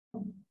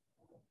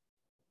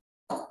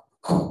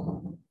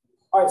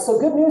All right, so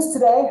good news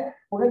today.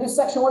 We're going to do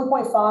section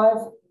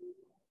 1.5.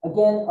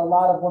 Again, a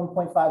lot of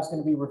 1.5 is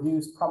going to be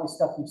reviews, probably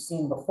stuff you've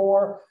seen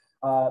before.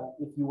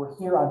 If you were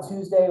here on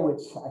Tuesday,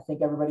 which I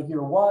think everybody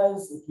here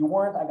was, if you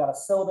weren't, I got a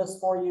syllabus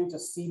for you.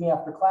 Just see me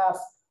after class.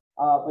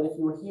 But if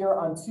you were here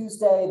on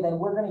Tuesday, then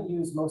we're going to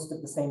use most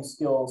of the same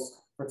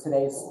skills for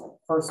today's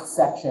first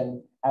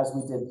section as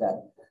we did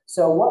then.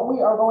 So what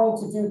we are going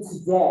to do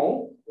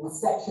today in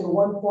section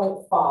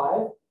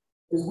 1.5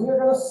 is we are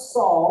going to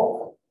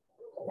solve.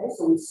 Okay,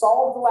 so we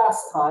solved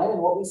last time, and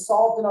what we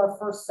solved in our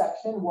first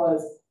section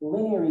was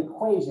linear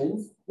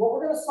equations. What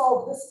we're going to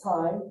solve this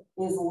time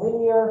is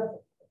linear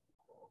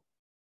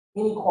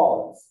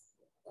inequalities.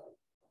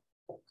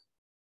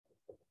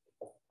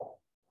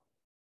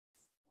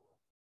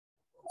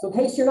 So in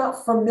case you're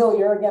not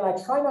familiar, again, I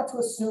try not to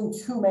assume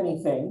too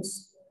many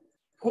things.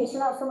 In case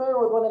you're not familiar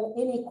with what an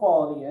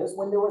inequality is,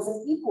 when there was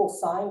an equal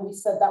sign, we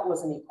said that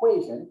was an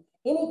equation.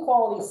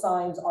 Inequality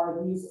signs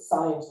are these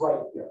signs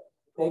right here.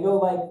 They go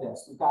like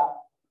this. We've got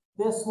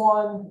this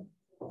one,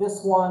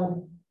 this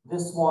one,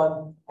 this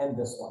one, and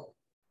this one.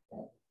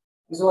 Okay.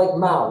 These are like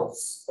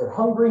mouths. They're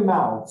hungry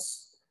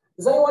mouths.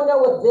 Does anyone know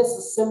what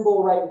this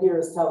symbol right here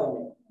is telling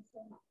me?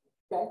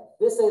 Okay.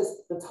 This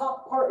is, the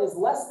top part is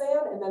less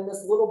than, and then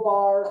this little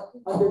bar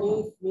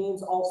underneath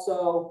means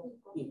also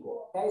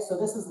equal. Okay, so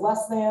this is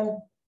less than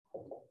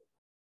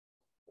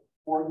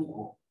or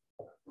equal.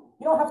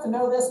 You don't have to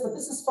know this, but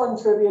this is fun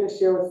trivia to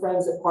share with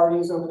friends at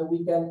parties over the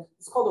weekend.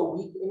 It's called a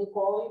weak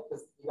inequality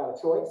because you got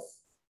a choice.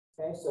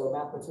 Okay, so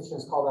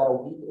mathematicians call that a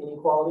weak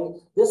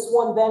inequality. This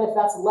one then, if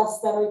that's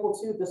less than or equal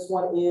to, this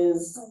one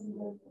is,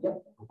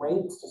 yep,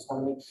 great. Just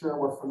want to make sure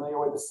we're familiar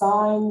with the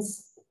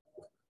signs.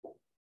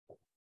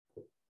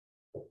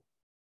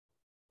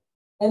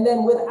 And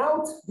then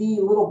without the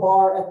little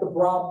bar at the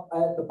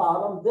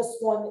bottom, this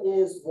one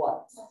is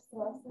what?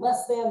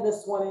 Less than,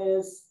 this one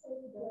is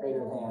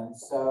greater than.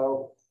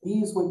 So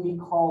these would be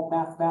called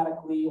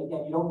mathematically,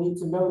 again, you don't need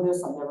to know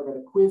this. I'm never going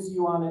to quiz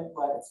you on it,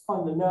 but it's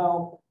fun to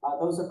know.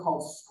 Those are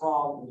called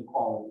strong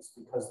inequalities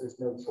because there's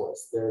no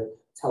choice. They're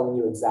telling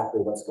you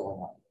exactly what's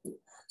going on.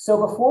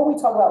 So before we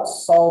talk about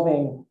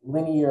solving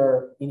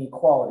linear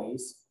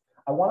inequalities,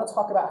 I want to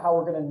talk about how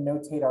we're going to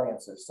notate our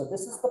answers. So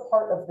this is the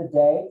part of the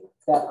day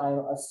that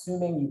I'm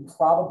assuming you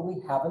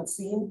probably haven't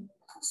seen.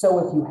 So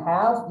if you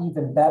have,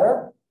 even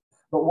better.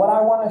 But what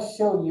I want to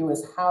show you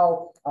is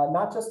how,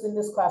 not just in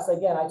this class,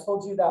 again, I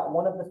told you that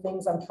one of the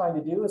things I'm trying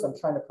to do is I'm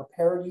trying to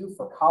prepare you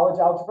for college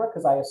algebra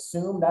because I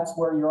assume that's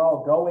where you're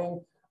all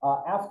going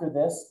after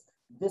this.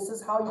 This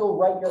is how you'll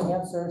write your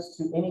answers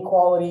to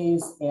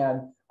inequalities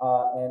and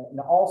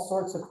all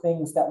sorts of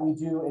things that we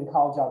do in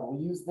college algebra.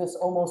 We use this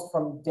almost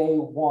from day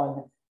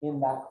one in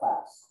that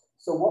class.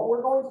 So what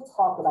we're going to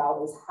talk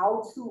about is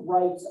how to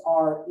write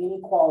our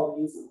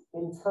inequalities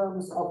in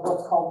terms of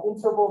what's called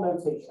interval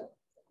notation.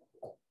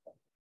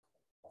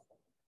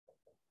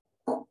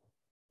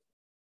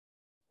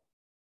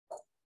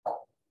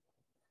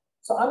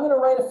 So I'm going to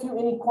write a few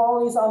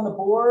inequalities on the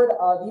board.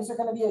 These are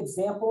going to be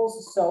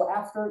examples. So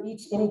after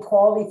each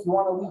inequality, if you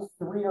want to leave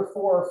 3 or 4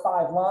 or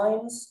 5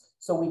 lines,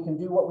 so we can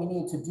do what we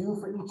need to do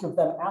for each of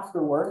them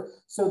afterward.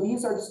 So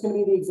these are just going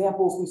to be the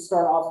examples we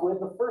start off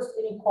with. The first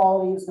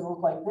inequality is going to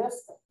look like this.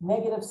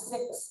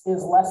 -6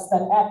 is less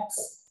than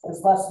x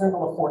is less than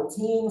or equal to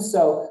 14.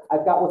 So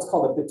I've got what's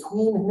called a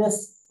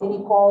betweenness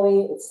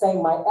inequality. It's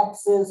saying my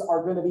x's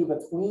are going to be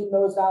between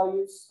those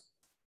values.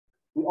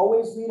 We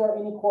always read our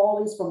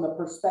inequalities from the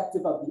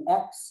perspective of the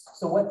x.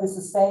 So what this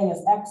is saying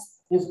is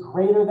x is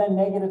greater than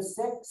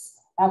 -6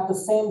 at the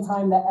same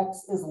time that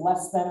x is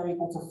less than or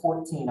equal to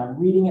 14. I'm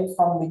reading it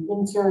from the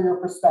interior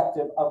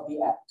perspective of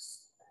the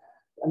x.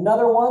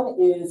 Another one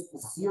is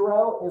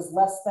 0 is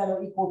less than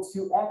or equal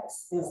to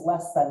x is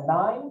less than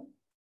 9.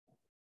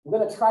 I'm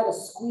going to try to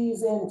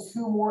squeeze in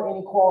 2 more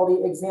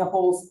inequality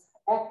examples.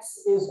 X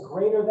is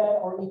greater than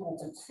or equal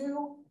to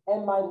 2.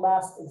 And my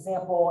last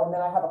example, and then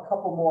I have a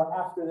couple more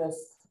after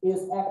this,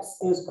 is x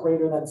is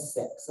greater than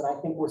 6. And I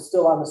think we're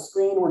still on the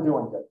screen. We're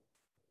doing good.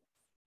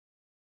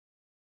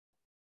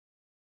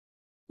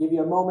 Give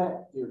you a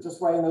moment. You're just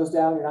writing those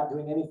down. You're not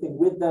doing anything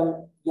with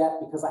them yet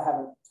because I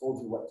haven't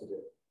told you what to do.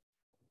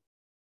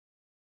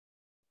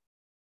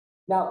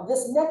 Now,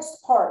 this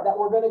next part that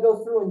we're going to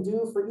go through and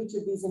do for each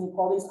of these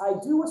inequalities, I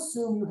do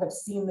assume you have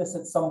seen this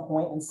at some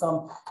point in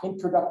some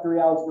introductory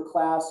algebra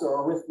class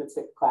or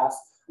arithmetic class.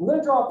 I'm going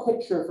to draw a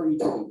picture for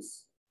each of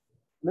these.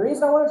 And the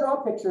reason I want to draw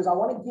pictures, I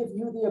want to give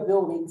you the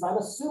ability, because I'm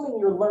assuming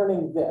you're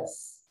learning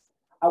this.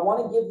 I want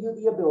to give you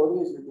the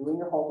ability as you're doing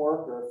your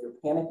homework or if you're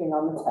panicking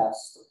on the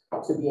test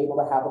to be able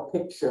to have a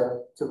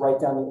picture to write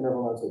down the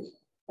interval notation.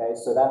 Okay,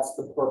 so that's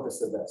the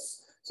purpose of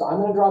this. So I'm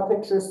going to draw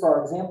pictures for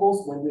our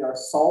examples. When we are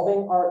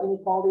solving our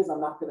inequalities,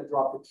 I'm not going to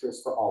draw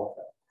pictures for all of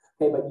them.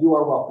 Okay, but you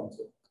are welcome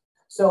to.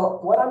 So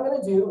what I'm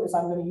going to do is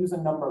I'm going to use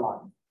a number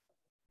line.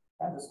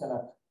 I'm just going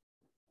to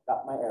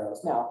got my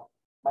arrows. Now,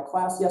 my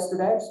class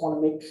yesterday, I just want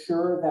to make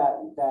sure that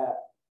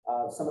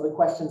some of the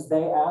questions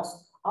they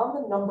asked, On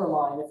the number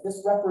line, if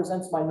this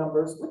represents my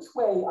numbers, which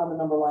way on the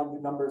number line do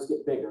numbers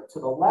get bigger? To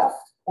the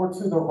left or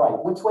to the right?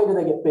 Which way do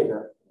they get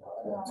bigger?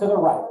 To the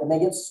right. And they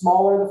get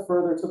smaller the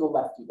further to the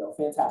left you go.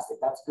 Fantastic.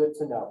 That's good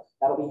to know.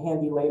 That'll be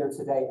handy later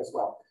today as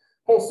well.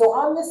 Okay, so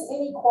on this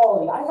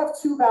inequality, I have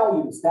two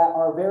values that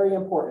are very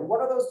important.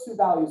 What are those two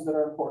values that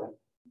are important?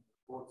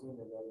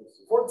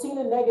 14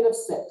 and negative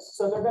 6.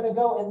 So they're going to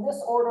go in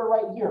this order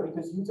right here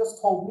because you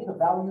just told me the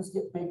values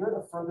get bigger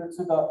the further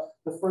to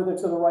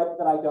the right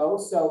that I go.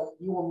 So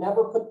you will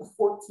never put the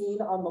 14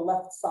 on the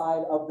left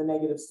side of the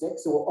negative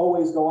 6. It will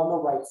always go on the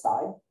right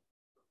side.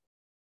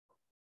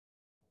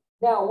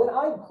 Now, when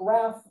I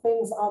graph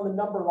things on the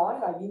number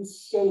line, I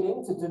use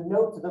shading to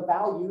denote the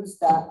values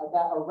that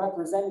are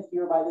represented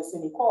here by this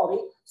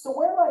inequality. So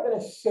where am I going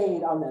to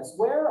shade on this?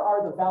 Where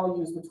are the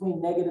values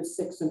between negative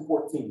 6 and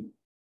 14?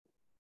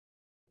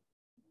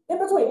 In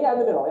between, yeah, in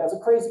the middle. Yeah, it's a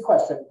crazy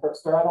question,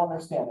 Kirkster. I don't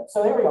understand it.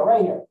 So here we go,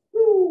 right here.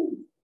 Woo.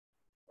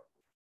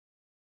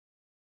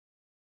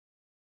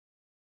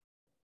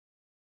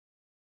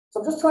 So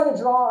I'm just trying to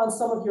draw on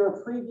some of your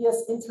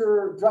previous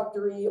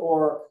introductory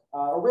or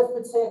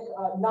arithmetic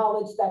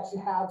knowledge that you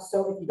have.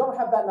 So if you don't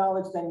have that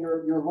knowledge, then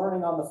you're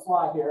learning on the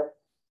fly here.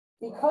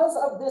 Because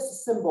of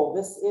this symbol,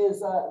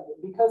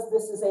 because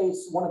this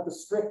is one of the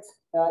strict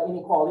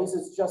inequalities,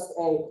 it's just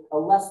a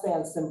less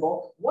than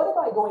symbol. What am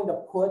I going to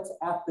put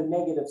at the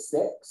negative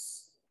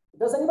 6?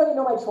 Does anybody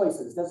know my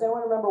choices? Does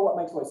anyone remember what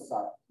my choices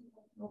are?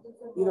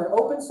 Either an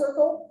open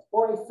circle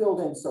or a filled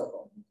in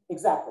circle.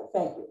 Exactly,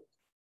 thank you.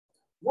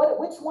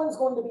 Which one's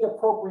going to be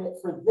appropriate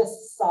for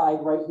this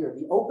side right here?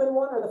 The open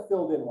one or the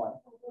filled in one?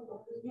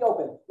 The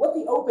open. What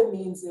the open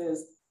means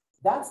is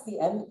that's the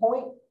end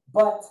point,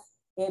 but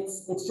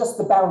it's just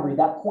the boundary.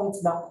 That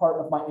point's not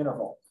part of my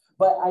interval.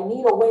 But I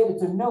need a way to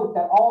denote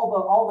that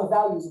all the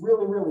values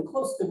really, really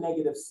close to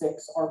negative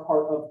 6 are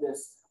part of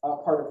this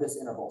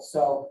interval.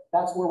 So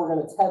that's where we're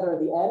going to tether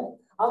the end.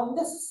 On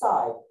this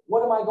side,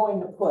 what am I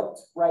going to put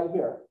right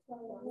here?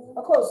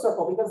 A closed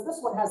circle, because this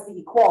one has the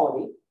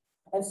equality.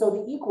 And so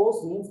the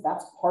equals means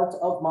that's part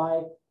of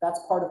my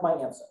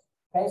answer.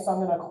 Okay, so I'm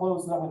going to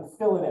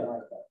fill it in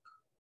right there.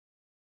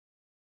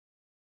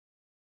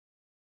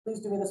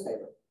 Please do me this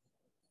favor.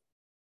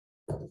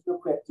 Just real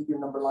quick, do your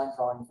number line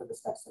drawing for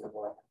this next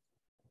interval.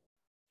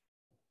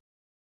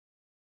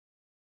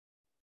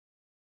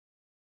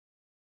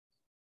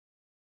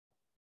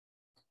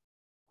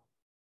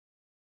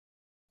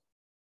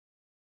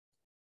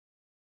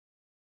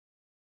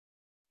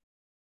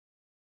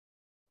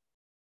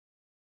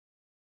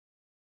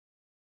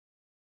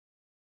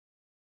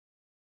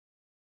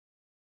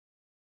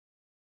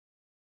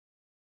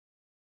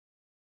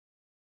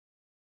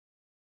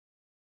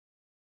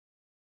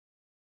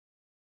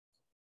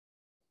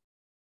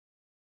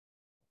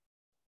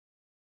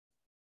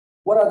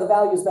 What are the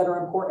values that are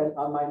important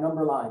on my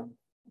number line?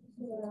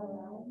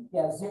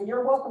 Yeah, so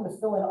you're welcome to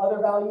fill in other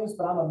values,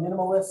 but I'm a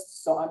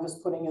minimalist, so I'm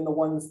just putting in the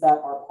ones that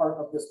are part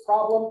of this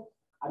problem.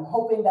 I'm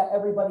hoping that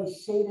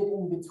everybody's shaded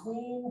in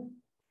between.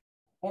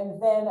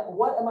 And then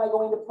what am I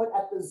going to put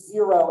at the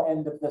 0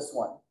 end of this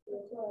one?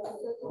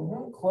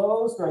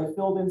 Closed or a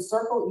filled in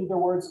circle, either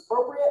word's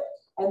appropriate.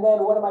 And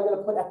then what am I going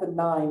to put at the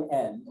 9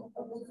 end?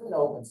 An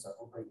open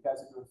circle. Great, you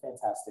guys are doing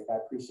fantastic. I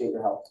appreciate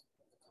your help.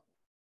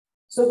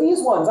 So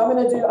these ones, I'm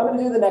going to do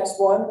the next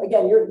one.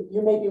 Again,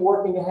 you may be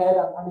working ahead.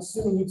 I'm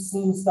assuming you've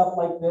seen stuff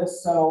like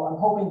this, so I'm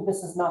hoping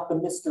this is not the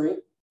mystery.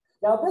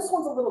 Now this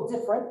one's a little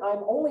different.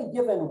 I'm only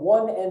given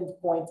one end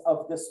point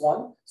of this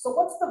one. So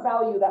what's the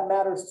value that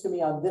matters to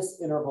me on this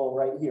interval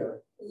right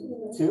here?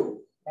 2.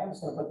 Okay, I'm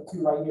just going to put the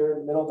 2 right here in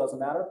the middle, doesn't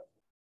matter.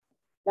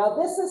 Now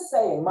this is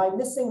saying my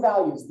missing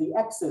values, the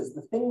x's,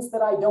 the things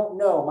that I don't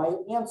know, my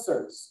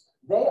answers,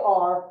 they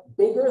are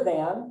bigger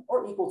than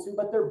or equal to,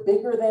 but they're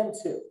bigger than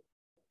 2.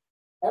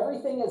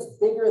 Everything is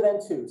bigger than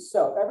 2.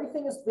 So if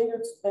everything is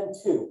bigger than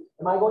 2,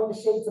 am I going to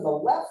shade to the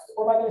left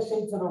or am I going to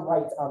shade to the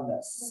right on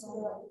this?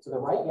 To the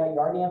right. Yeah, you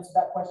already answered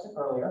that question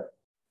earlier.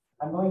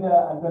 I'm going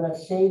to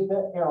shade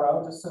the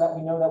arrow just so that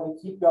we know that we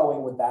keep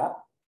going with that.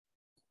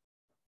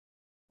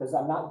 Because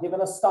I'm not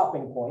given a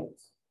stopping point.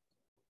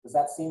 Does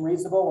that seem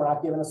reasonable? We're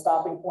not given a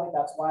stopping point.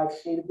 That's why I've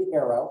shaded the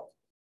arrow.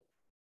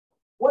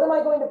 What am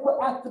I going to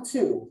put at the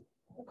 2?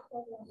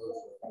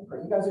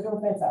 You guys are doing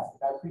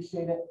fantastic. I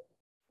appreciate it.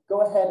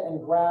 Go ahead and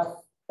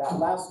graph that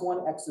last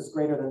one, x is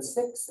greater than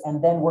 6,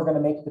 and then we're going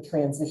to make the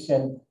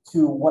transition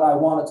to what I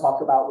want to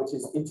talk about, which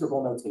is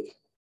interval notation.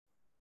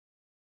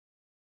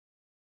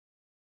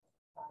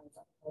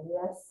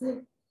 Yes.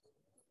 It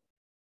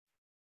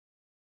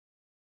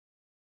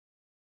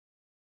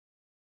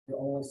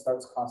only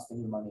starts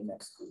costing you money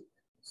next week,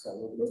 so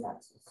it'll be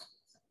taxes.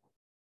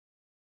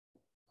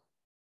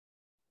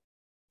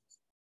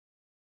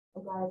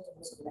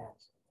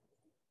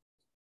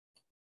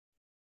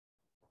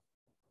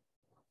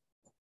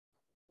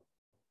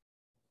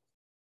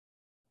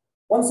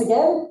 Once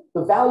again,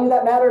 the value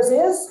that matters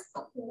is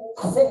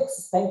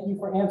 6. Thank you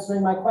for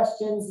answering my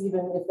questions,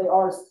 even if they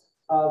are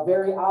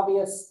very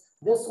obvious.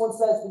 This one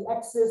says the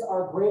x's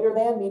are greater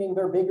than, meaning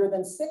they're bigger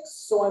than 6.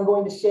 So I'm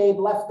going to shade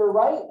left or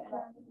right.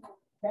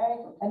 Okay.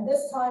 And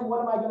this time,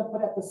 what am I going to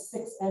put at the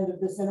 6th end of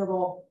this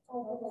interval?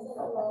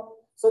 Okay.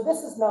 So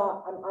this is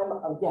not,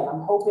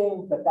 I'm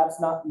hoping that that's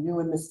not new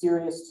and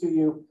mysterious to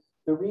you.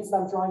 The reason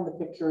I'm drawing the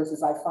pictures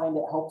is I find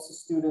it helps the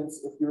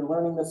students, if you're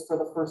learning this for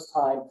the first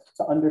time,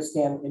 to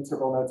understand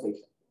interval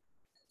notation.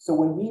 So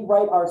when we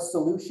write our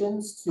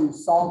solutions to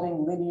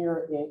solving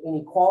linear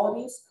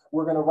inequalities,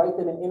 we're going to write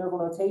them in interval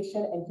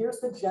notation. And here's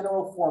the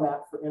general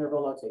format for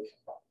interval notation.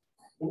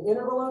 In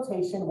interval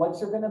notation, what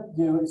you're going to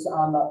do is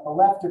on the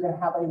left, you're going to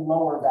have a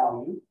lower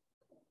value.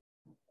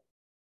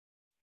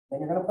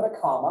 Then you're going to put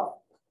a comma.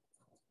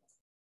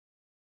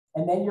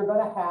 And then you're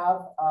going to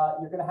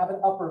have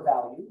an upper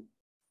value.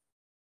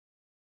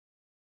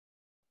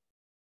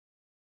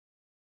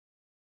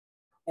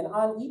 And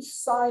on each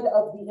side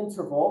of the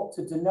interval,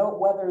 to denote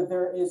whether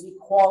there is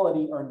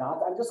equality or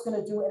not, I'm just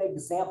going to do an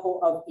example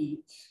of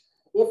each.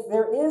 If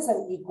there is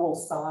an equal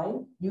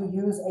sign, you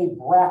use a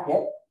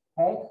bracket.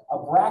 Okay, a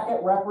bracket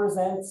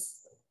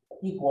represents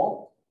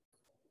equal.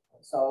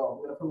 So I'm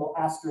going to put a little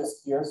asterisk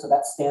here so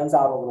that stands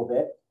out a little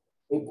bit.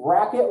 A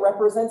bracket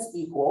represents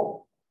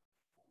equal.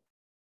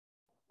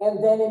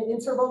 And then in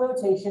interval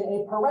notation,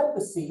 a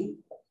parenthesis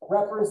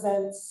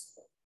represents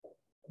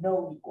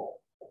no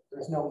equal.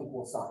 There's no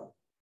equal sign.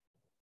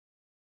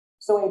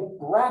 So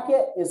a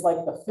bracket is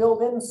like the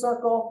filled in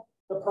circle.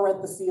 The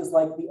parenthesis is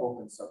like the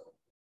open circle.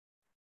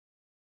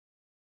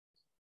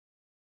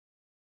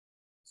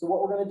 So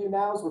what we're going to do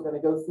now is we're going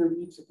to go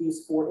through each of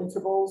these 4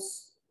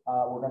 intervals.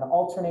 We're going to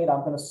alternate.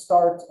 I'm going to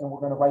start and we're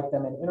going to write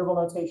them in interval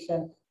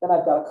notation. Then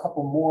I've got a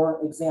couple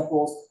more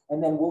examples,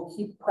 and then we'll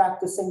keep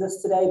practicing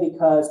this today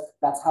because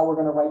that's how we're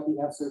going to write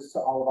the answers to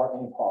all of our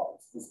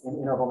inequalities, is in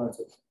interval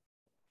notation.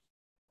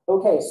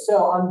 Okay, so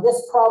on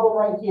this problem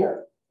right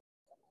here,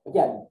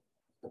 again,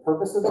 the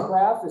purpose of the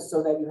graph is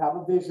so that you have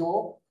a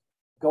visual.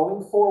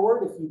 Going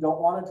forward, if you don't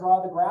want to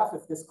draw the graph,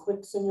 if this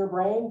clicks in your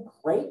brain,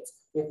 great.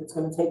 If it's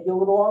going to take you a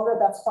little longer,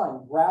 that's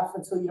fine. Graph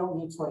until you don't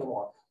need to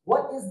anymore.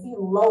 What is the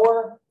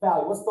lower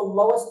value? What's the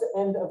lowest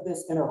end of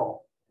this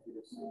interval?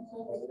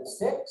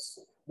 -6.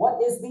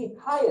 What is the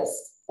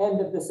highest end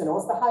of this interval?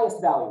 What's the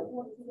highest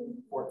value?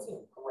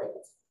 14.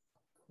 Great.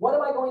 What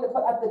am I going to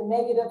put at the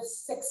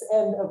 -6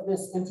 end of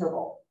this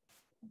interval?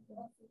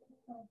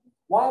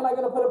 Why am I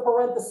going to put a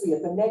parenthesis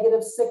at the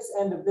 -6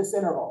 end of this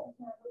interval?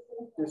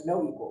 There's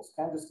no equals.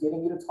 Okay? I'm just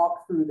getting you to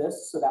talk through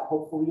this so that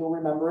hopefully you'll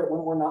remember it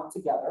when we're not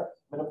together.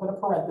 I'm going to put a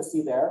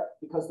parenthesis there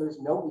because there's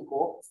no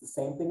equal. It's the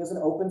same thing as an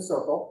open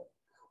circle.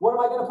 What am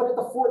I going to put at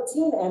the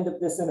 14 end of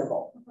this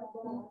interval?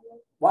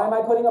 Why am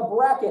I putting a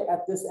bracket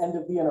at this end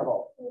of the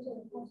interval?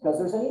 Because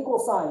there's an equal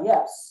sign,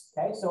 yes.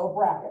 Okay, so a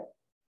bracket.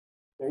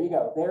 There you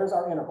go. There's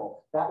our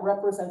interval. That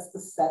represents the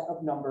set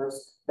of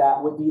numbers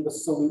that would be the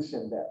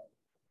solution there.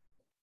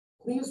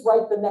 Please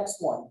write the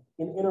next one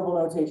in interval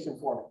notation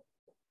for me.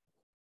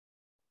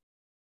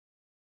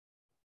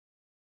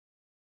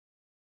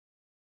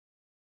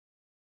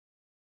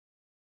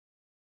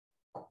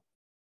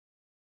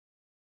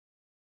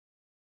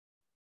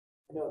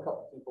 I know a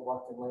couple people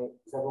walked in late.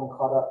 Is everyone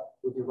caught up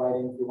with your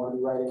writing? If you want to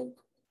be writing.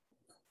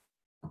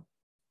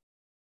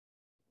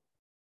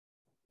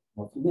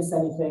 Well, if you miss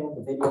anything,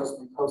 the video is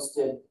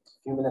posted a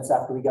few minutes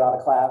after we get out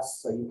of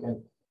class, so you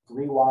can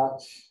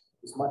rewatch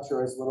as much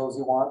or as little as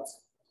you want.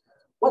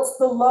 What's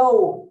the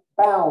low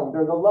bound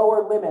or the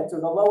lower limit or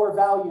the lower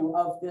value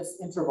of this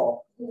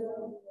interval?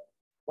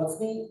 What's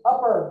the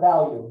upper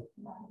value?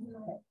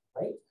 Okay,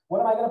 great.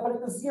 What am I going to put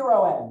at the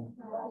 0 end?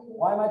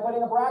 Why am I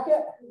putting a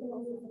bracket?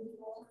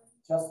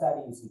 Just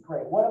that easy.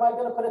 Great. What am I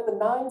going to put at the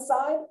 9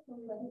 side?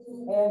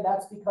 And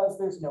that's because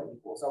there's no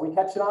equals. Are we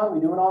catching on?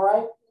 We doing all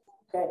right?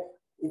 Okay.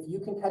 If you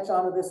can catch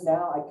on to this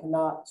now, I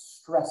cannot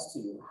stress to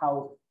you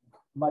how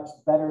much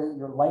better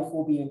your life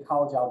will be in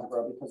college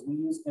algebra because we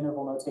use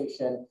interval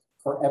notation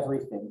for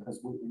everything. Because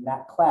in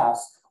that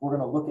class, we're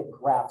going to look at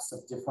graphs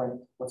of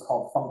different what's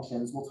called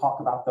functions. We'll talk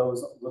about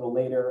those a little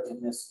later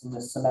in this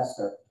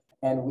semester.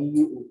 And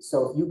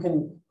so if you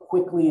can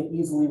quickly and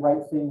easily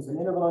write things in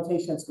interval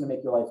notation, it's going to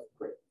make your life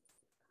great.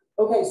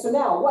 Okay, so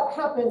now what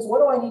happens? What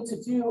do I need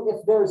to do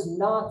if there's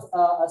not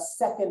a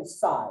second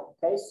side?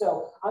 Okay,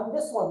 so on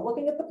this one,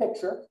 looking at the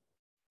picture,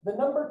 the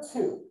number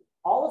 2,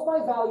 all of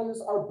my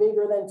values are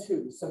bigger than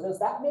 2. So does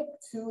that make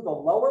 2 the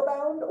lower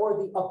bound or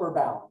the upper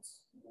bound?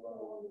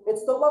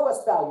 It's the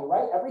lowest value,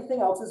 right?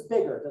 Everything else is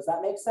bigger. Does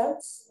that make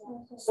sense?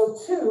 So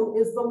 2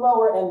 is the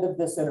lower end of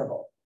this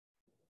interval.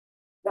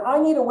 Now I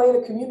need a way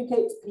to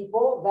communicate to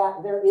people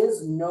that there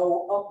is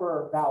no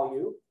upper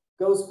value.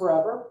 Goes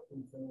forever?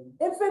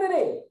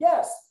 Infinity,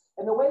 yes.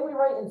 And the way we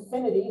write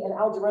infinity in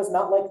algebra is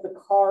not like the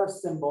car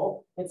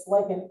symbol. It's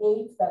like an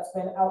 8 that's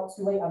been out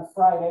too late on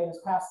Friday and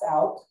is passed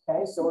out.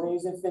 Okay, so we're going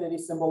to use infinity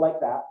symbol like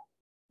that.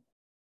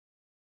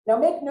 Now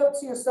make note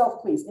to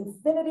yourself, please.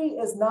 Infinity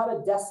is not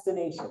a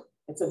destination.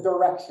 It's a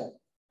direction.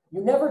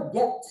 You never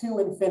get to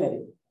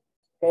infinity.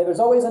 Okay,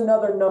 there's always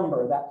another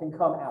number that can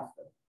come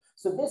after.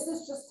 So this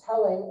is just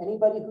telling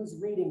anybody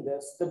who's reading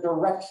this the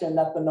direction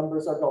that the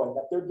numbers are going,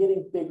 that they're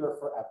getting bigger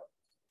forever.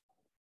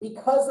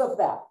 Because of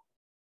that,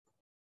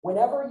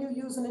 whenever you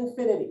use an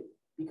infinity,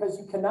 because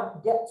you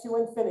cannot get to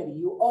infinity,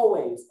 you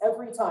always,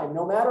 every time,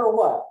 no matter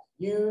what,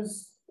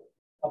 use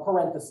a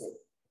parenthesis.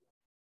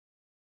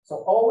 So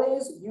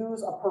always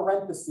use a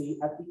parenthesis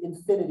at the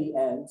infinity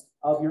end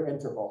of your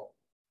interval.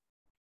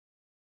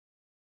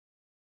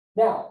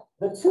 Now,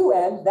 the to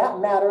end, that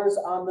matters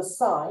on the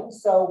sign.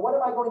 So what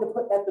am I going to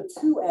put at the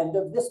to end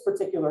of this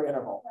particular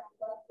interval?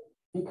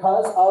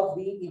 Because of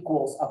the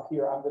equals up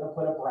here, I'm going to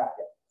put a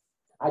bracket.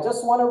 I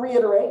just want to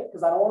reiterate,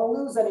 because I don't want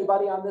to lose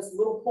anybody on this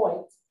little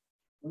point,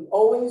 we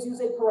always use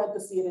a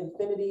parenthesis at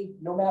infinity,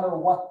 no matter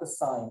what the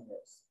sign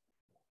is.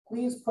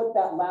 Please put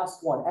that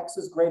last one, x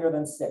is greater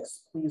than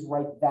 6. Please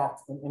write that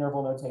in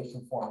interval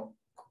notation for me.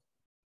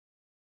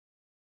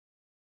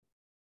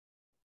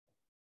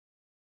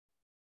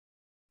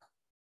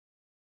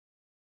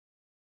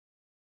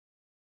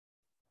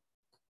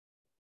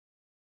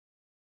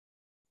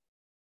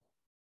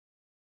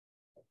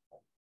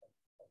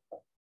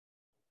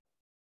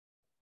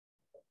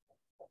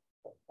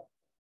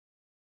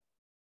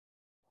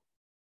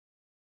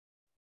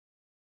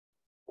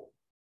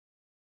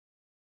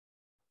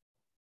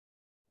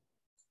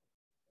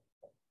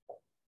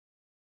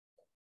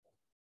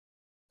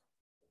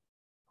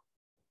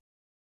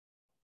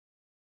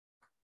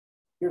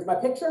 Here's my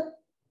picture.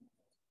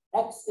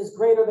 X is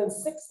greater than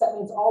 6. That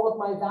means all of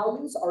my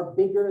values are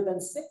bigger than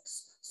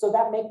 6. So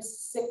that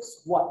makes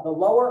 6 what? The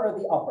lower or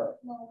the upper?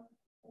 Lower.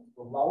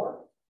 The lower.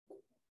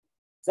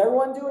 Is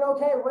everyone doing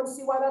okay? Everyone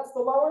see why that's the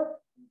lower?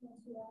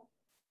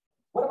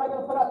 What am I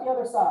going to put out the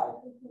other side?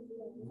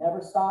 Never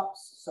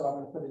stops. So I'm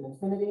going to put an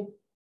infinity.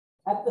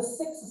 At the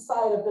 6th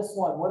side of this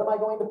one, what am I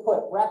going to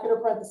put? Bracket or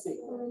parenthesis?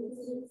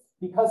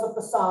 Because of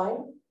the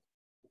sign.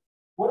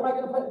 What am I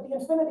going to put at the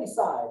infinity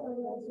side?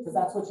 Because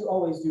that's what you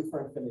always do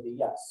for infinity.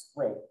 Yes,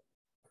 great.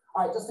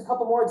 All right, just a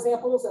couple more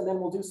examples, and then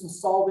we'll do some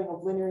solving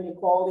of linear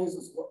inequalities,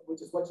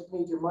 which is what you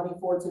paid your money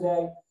for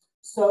today.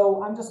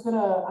 So I'm just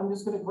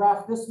gonna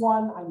graph this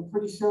one. I'm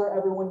pretty sure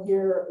everyone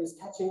here is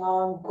catching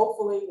on.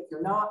 Hopefully, if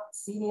you're not,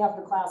 see me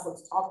after class.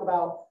 Let's talk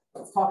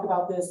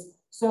about this.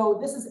 So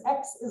this is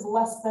x is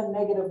less than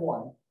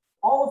 -1.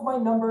 All of my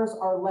numbers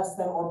are less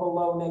than or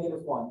below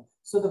 -1.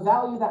 So the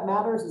value that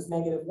matters is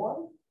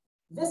 -1.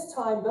 This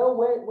time, though,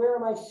 where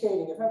am I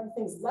shading? If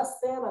everything's less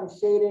than, I'm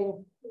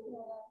shading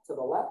to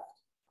the left.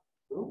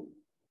 Ooh.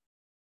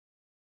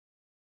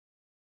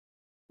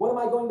 What am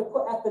I going to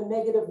put at the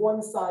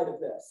 -1 side of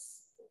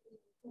this?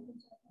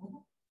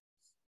 All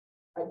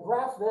right,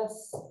 graph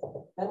this,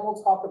 then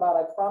we'll talk about,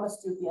 I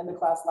promised you at the end of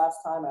class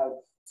last time, I would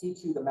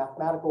teach you the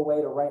mathematical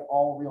way to write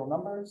all real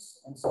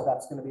numbers. And so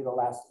that's going to be the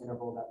last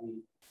interval that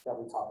we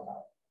talk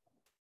about.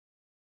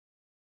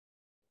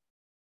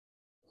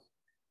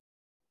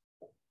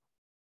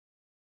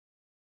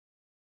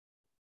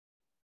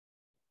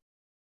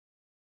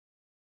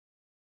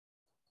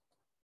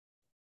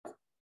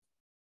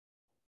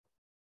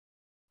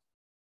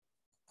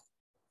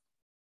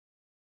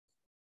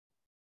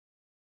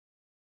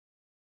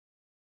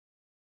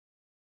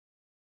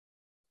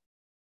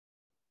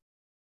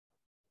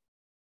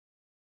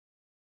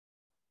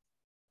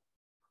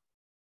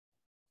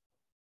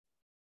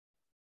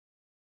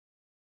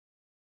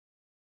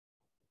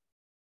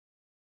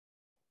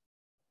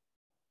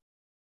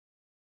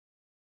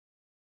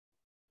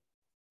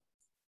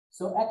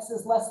 So x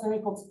is less than or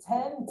equal to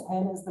 10.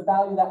 10 is the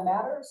value that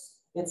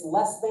matters. It's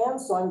less than,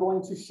 so I'm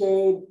going to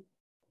shade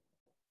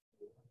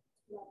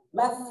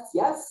left.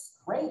 Yes,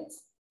 great.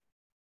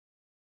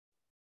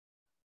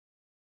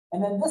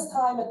 And then this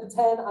time at the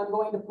 10, I'm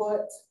going to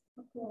put,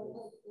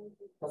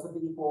 because of the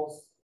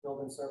equals,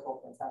 build in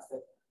circle,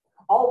 fantastic.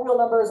 All real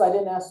numbers, I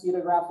didn't ask you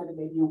to graph it, and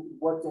maybe you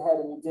worked ahead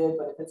and you did,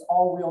 but if it's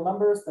all real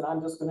numbers, then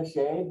I'm just going to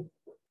shade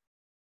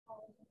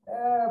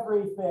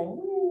everything.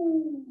 Woo.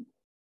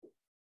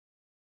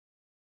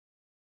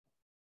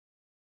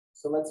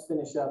 So let's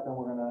finish up, and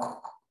we're gonna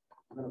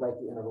write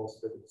the intervals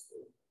for these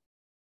three.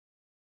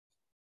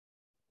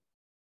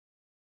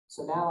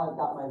 So now I've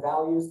got my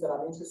values that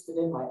I'm interested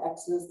in, my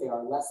x's, they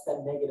are less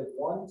than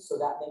 -1. So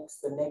that makes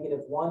the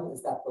 -1,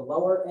 is that the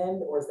lower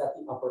end or is that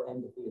the upper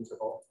end of the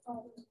interval?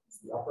 It's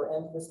the upper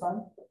end this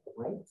time,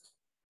 right?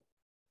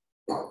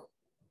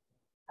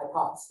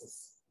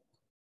 Hypothesis.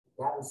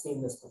 You haven't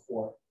seen this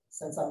before.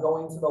 Since I'm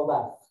going to the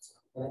left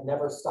and it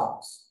never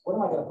stops, what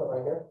am I going to put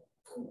right here?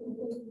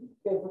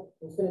 Okay,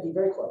 infinity,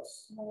 very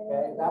close.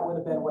 Okay, that would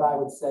have been what I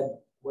would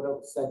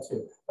have said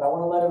too. But I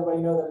want to let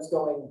everybody know that it's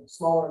going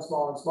smaller and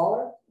smaller and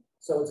smaller.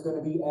 So it's going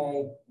to be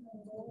a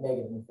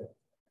negative infinity.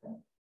 Okay.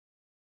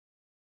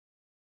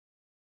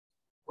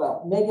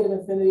 Well, negative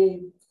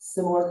infinity,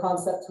 similar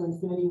concept to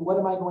infinity. What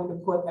am I going to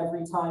put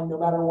every time, no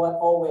matter what,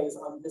 always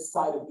on this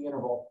side of the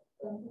interval?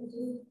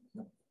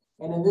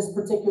 And in this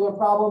particular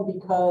problem,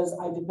 because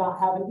I did not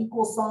have an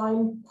equal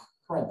sign,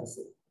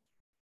 parenthesis.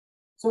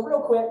 So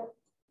real quick,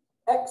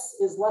 x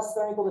is less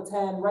than or equal to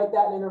 10, write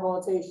that in interval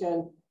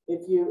notation.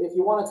 If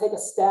you want to take a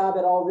stab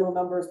at all real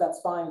numbers, that's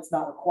fine. It's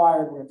not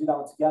required. We're going to do that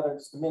one together in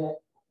just a minute.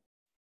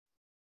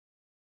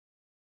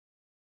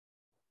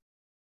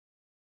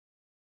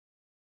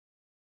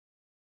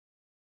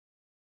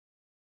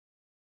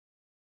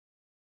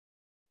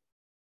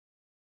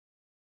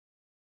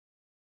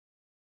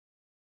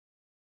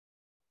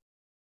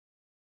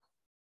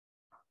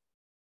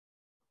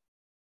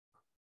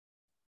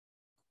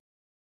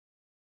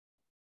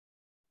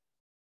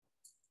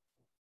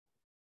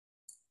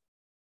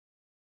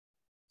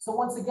 So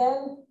once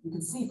again, you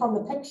can see from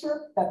the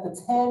picture that the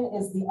 10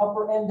 is the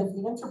upper end of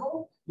the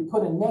interval. You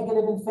put a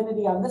negative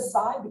infinity on this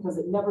side because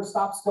it never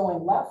stops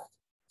going left.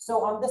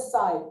 So on this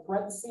side,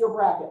 parenthesis or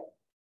bracket?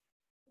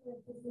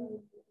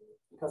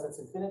 Because it's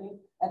infinity.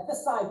 At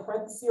this side,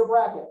 parenthesis or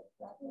bracket?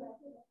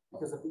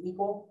 Because of the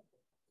equal.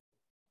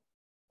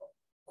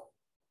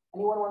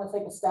 Anyone want to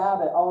take a stab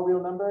at all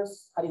real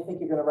numbers? How do you think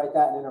you're going to write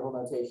that in interval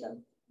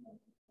notation?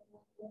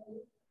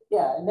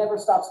 Yeah, it never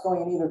stops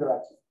going in either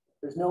direction.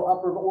 There's no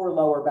upper or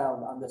lower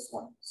bound on this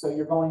one. So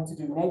you're going to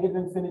do negative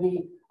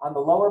infinity on the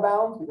lower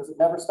bound because it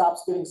never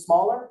stops getting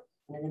smaller.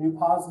 And you're going to do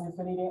positive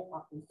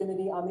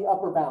infinity on the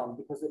upper bound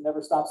because it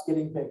never stops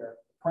getting bigger.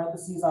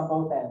 Parentheses on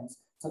both ends.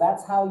 So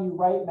that's how you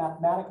write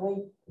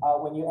mathematically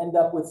when you end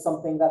up with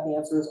something that the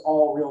answer is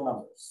all real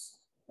numbers.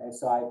 Okay,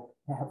 so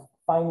I have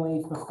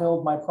finally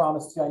fulfilled my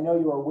promise to you. I know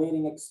you are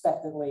waiting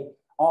expectantly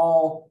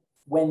all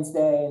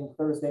Wednesday and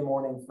Thursday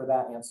morning for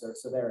that answer.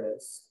 So there it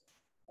is.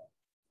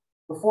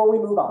 Before we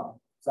move on,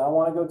 so I don't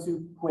want to go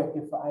too quick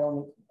if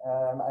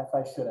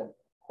I shouldn't.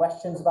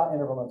 Questions about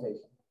interval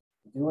notation?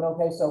 Doing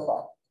okay so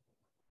far?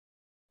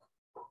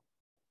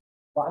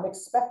 Well, I'm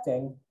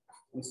expecting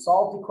we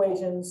solved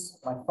equations.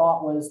 My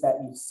thought was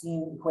that you've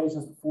seen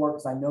equations before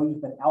because I know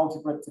you've been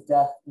algebra to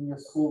death in your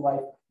school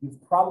life.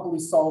 You've probably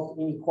solved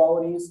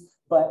inequalities,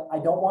 but I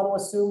don't want to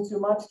assume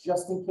too much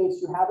just in case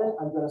you haven't.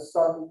 I'm going to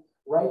start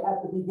right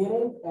at the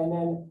beginning and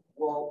then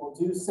we'll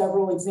do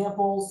several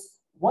examples.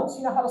 Once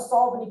you know how to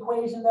solve an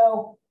equation,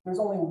 though, there's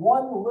only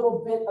one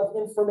little bit of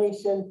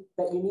information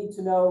that you need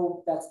to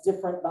know that's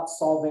different about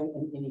solving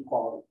an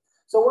inequality.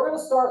 So we're going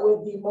to start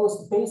with the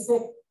most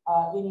basic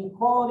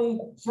inequality,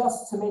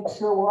 just to make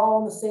sure we're all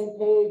on the same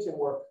page and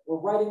we're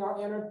writing our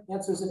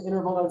answers in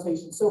interval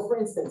notation. So for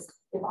instance,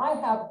 if I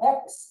have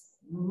x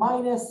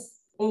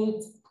minus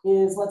 8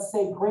 is, let's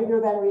say,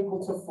 greater than or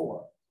equal to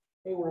 4.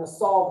 Okay, we're going to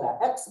solve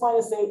that. X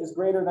minus 8 is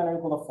greater than or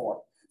equal to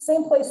 4.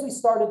 Same place we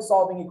started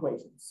solving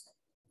equations.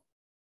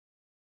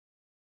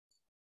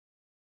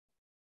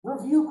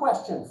 Review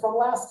question from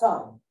last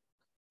time.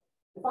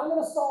 If I'm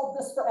going to solve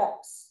this for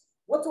x,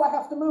 what do I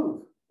have to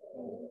move?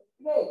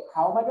 The 8.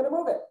 How am I going to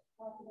move it?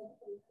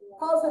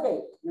 Positive 8.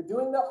 You're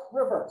doing the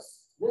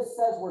reverse. This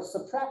says we're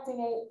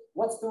subtracting 8.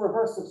 What's the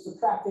reverse of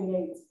subtracting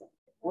 8?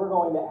 We're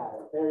going to add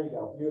it. There you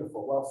go.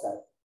 Beautiful. Well said.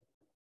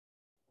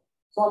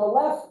 So on the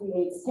left, the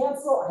 8's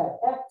cancel. I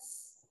have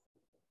x.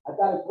 I've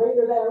got a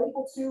greater than or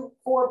equal to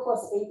 4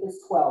 plus 8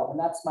 is 12, and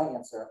that's my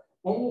answer.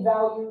 Any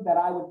value that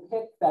I would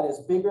pick that is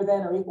bigger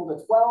than or equal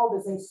to 12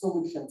 is a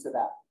solution to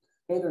that.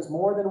 Okay, there's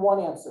more than one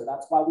answer.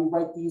 That's why we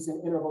write these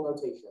in interval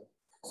notation.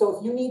 So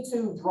if you need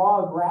to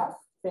draw a graph,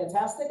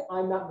 fantastic.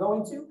 I'm not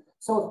going to.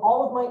 So if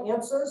all of my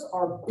answers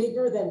are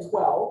bigger than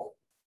 12,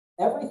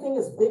 everything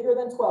is bigger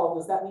than 12.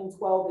 Does that mean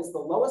 12 is the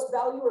lowest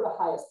value or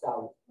the highest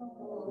value?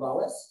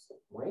 Lowest.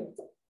 Great.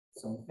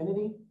 So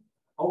infinity.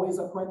 Always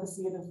a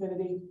parenthesis of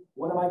infinity.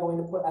 What am I going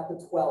to put at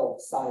the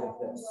 12 side of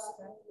this?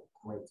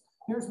 Great.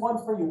 Here's one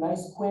for you.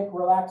 Nice, quick,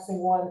 relaxing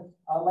one.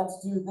 Let's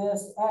do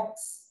this.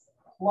 X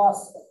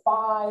plus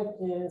 5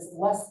 is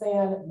less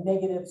than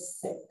negative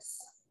 6.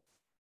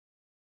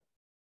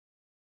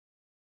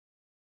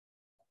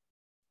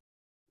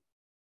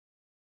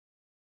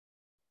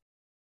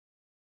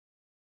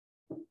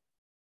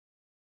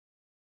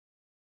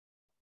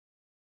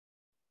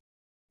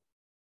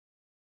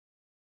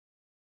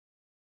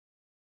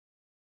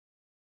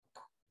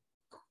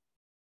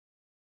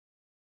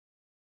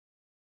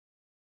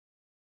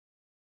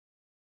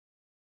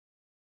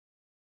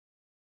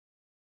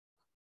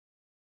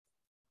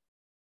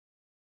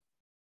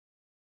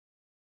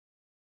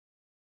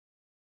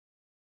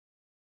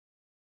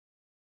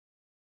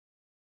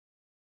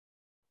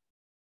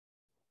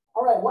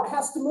 All right, what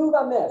has to move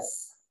on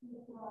this?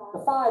 The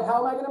 5.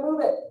 How am I going to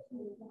move it?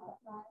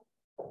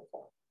 I'm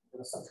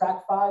going to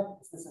subtract 5.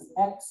 This is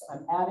x.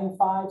 I'm adding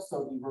 5.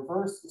 So the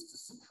reverse is to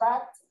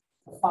subtract.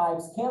 The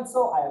 5's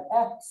cancel. I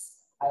have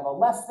x. I have a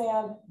less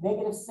than,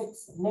 negative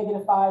 6,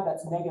 negative 5.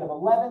 That's negative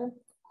 11.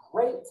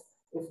 Great.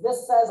 If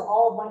this says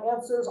all of my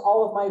answers,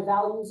 all of my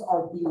values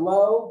are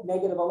below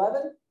negative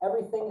 11,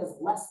 everything is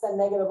less than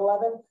negative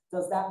 11,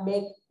 does that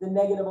make the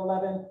negative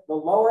 11 the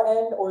lower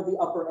end or the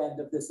upper end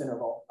of this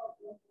interval?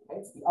 Okay,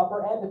 it's the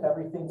upper end if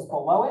everything's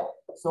below it.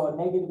 So a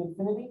negative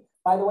infinity.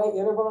 By the way,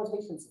 interval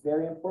notation is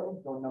very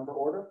important. Go number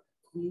order.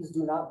 Please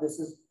do not, this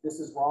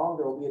is wrong.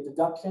 There will be a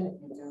deduction if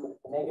you do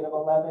negative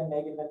 11,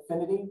 negative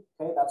infinity.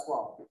 Okay, that's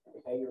wrong.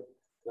 Okay,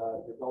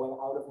 You're going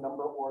out of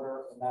number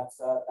order, and that's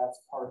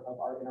part of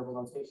our interval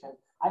notation.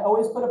 I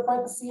always put a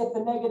parenthesis at the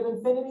negative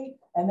infinity,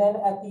 and then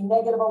at the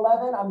negative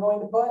 11, I'm going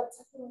to put,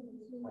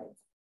 right.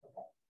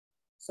 Okay.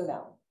 So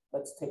now,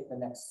 let's take the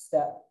next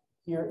step.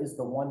 Here is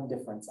the one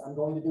difference. I'm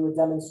going to do a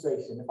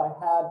demonstration. If I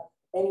had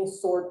any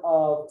sort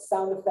of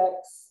sound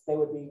effects, they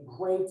would be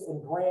great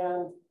and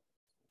grand,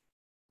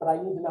 but I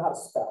need to know how to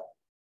spell.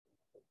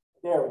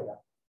 There we go.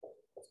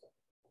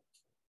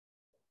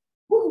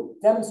 Woo,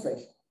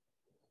 demonstration.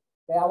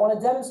 Okay, I want to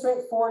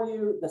demonstrate for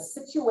you the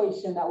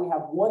situation that we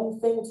have one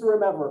thing to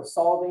remember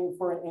solving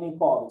for an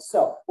inequality.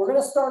 So we're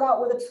going to start out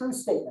with a true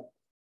statement.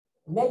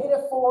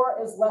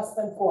 -4 is less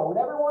than 4. Would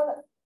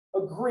everyone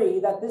agree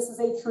that this is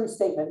a true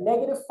statement?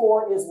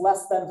 -4 is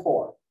less than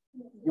 4.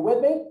 You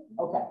with me?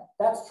 Okay,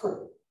 that's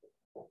true.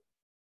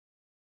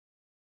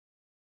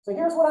 So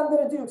here's what I'm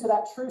going to do to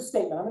that true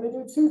statement. I'm going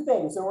to do two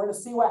things, and we're going to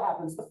see what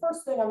happens. The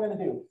first thing I'm going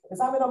to do is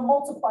I'm going to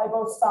multiply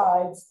both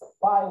sides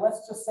by,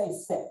 let's just say,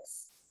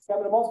 6. Okay, I'm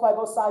going to multiply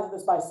both sides of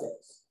this by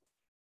 6.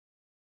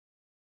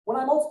 When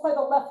I multiply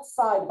the left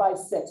side by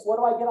 6, what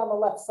do I get on the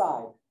left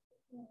side?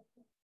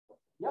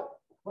 Yep.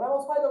 When I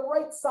multiply the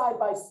right side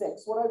by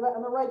 6, what do I get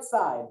on the right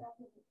side?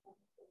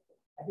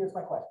 And here's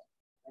my question.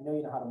 I know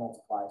you know how to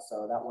multiply,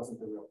 so that wasn't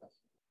the real question.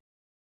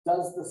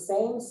 Does the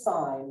same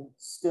sign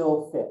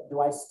still fit? Do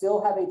I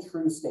still have a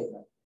true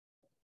statement?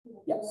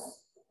 Yes.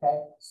 Okay,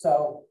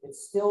 so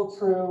it's still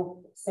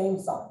true, same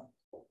sign.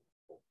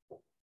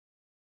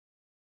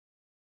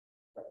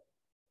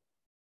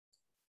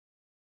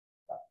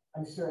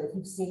 I'm sure if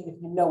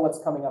you know what's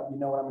coming up, you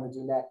know what I'm going to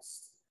do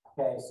next.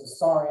 Okay, so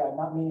sorry, I'm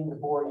not meaning to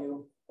bore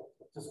you.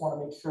 Just want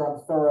to make sure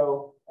I'm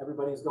thorough.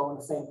 Everybody's going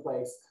the same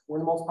place. We're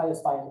going to multiply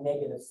this by a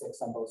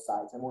 -6 on both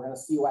sides, and we're going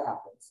to see what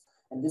happens.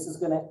 And this is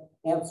going to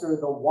answer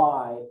the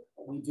why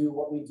we do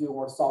what we do when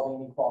we're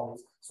solving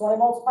inequalities. So when I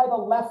multiply the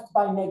left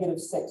by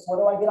 -6, what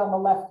do I get on the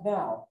left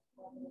now?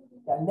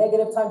 Yeah,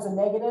 negative times a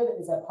negative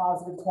is a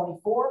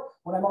 +24.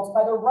 When I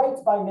multiply the right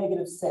by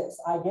 -6,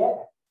 I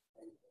get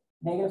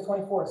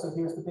 -24. So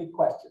here's the big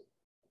question.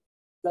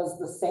 Does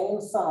the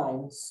same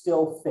sign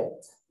still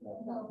fit?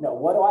 No. No.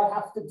 What do I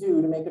have to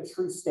do to make a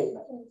true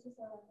statement?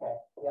 Okay,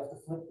 we have to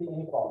flip the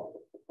inequality.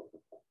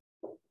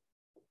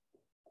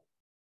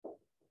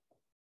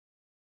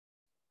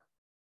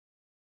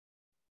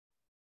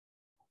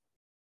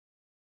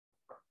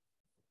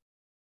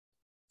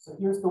 So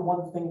here's the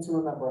one thing to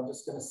remember. I'm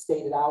just going to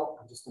state it out.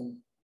 I'm just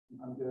going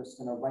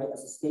to write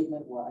as a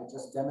statement what I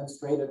just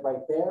demonstrated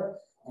right there.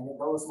 And it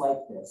goes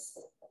like this.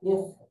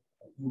 If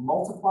you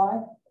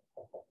multiply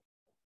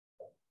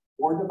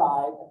or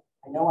divide,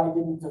 I know I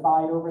didn't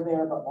divide over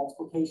there, but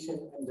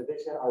multiplication and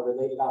division are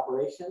related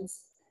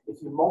operations.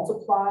 If you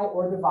multiply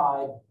or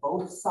divide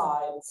both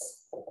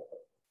sides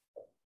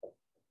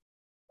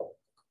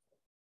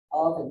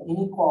of an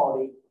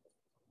inequality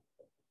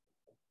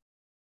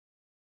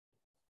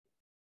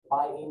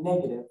by a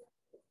negative,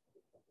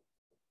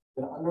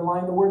 I'm going to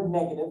underline the word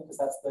negative because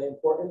that's the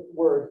important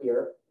word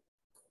here.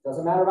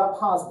 Doesn't matter about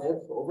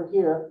positive. Over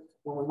here,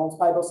 when we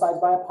multiply both sides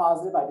by a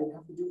positive, I didn't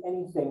have to do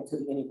anything to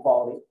the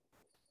inequality.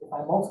 If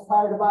I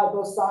multiply or divide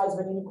both sides of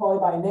an inequality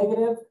by a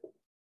negative,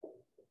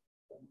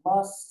 I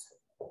must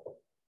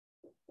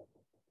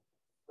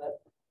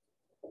flip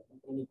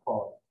the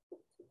inequality.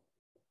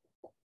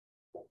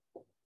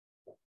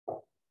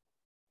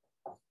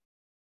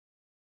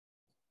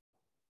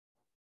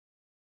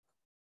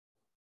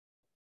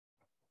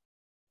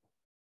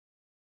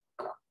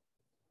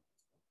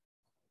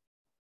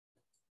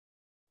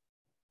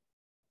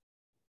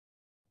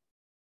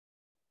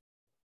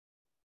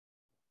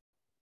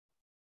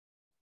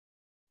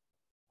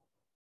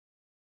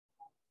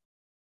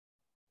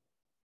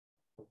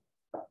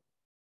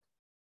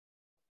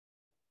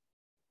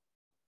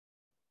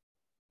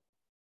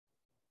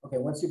 Okay,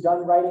 once you're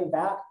done writing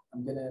that,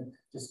 I'm going to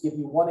just give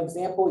you one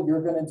example.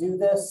 You're going to do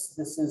this.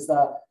 This is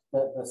the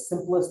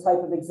simplest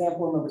type of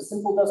example. Remember,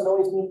 simple doesn't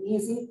always mean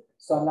easy,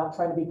 so I'm not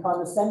trying to be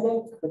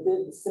condescending, but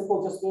the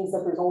simple just means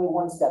that there's only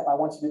one step. I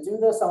want you to do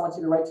this. I want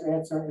you to write your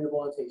answer in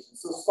interval notation.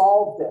 So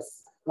solve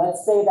this.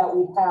 Let's say that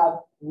we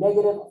have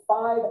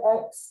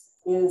 -5x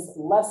is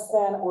less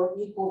than or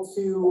equal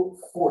to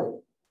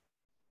 40.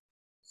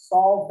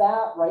 Solve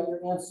that, write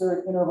your answer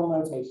in interval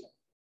notation.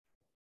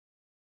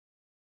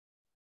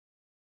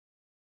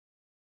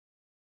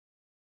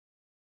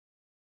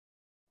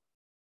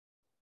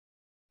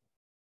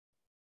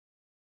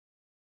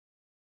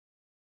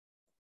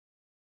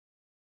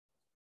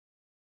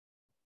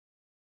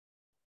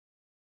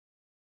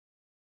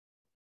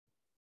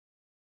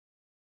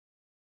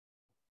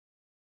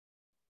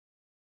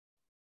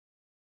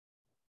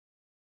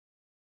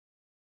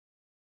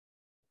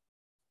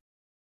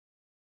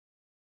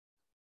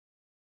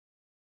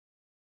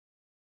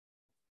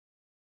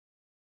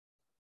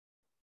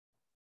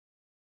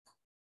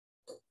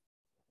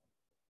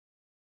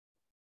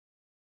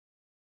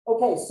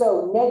 Okay,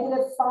 so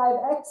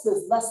 -5x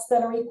is less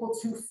than or equal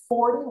to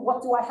 40.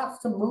 What do I have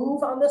to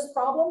move on this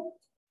problem?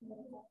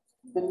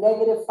 The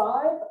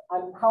 -5.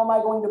 How am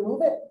I going to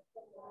move it?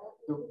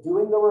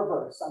 doing the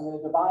reverse. I'm going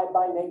to divide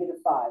by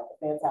 -5.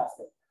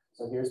 Fantastic.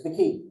 So here's the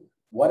key.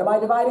 What am I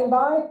dividing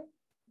by?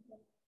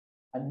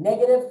 A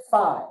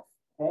 -5.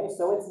 Okay,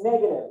 so it's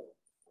negative.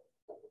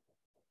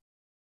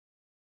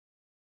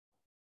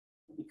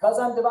 Because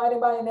I'm dividing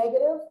by a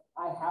negative,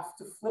 I have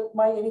to flip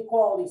my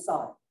inequality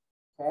sign.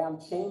 Okay, I'm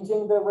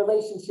changing the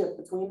relationship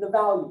between the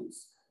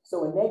values.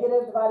 So a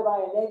negative divided by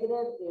a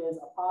negative is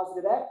a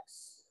positive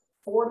x.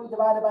 40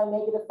 divided by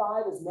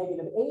 -5 is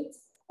 -8.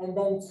 And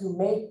then to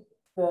make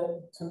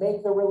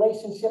the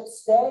relationship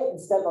stay,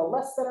 instead of a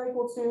less than or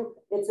equal to,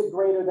 it's a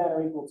greater than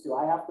or equal to.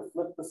 I have to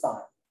flip the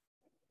sign.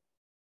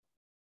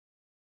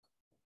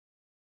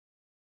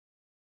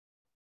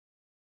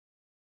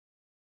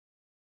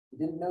 You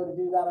didn't know to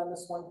do that on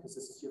this one because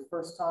this is your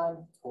first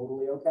time.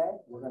 Totally okay.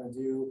 We're going to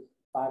do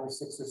 5 or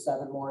 6 or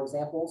 7 more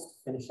examples to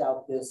finish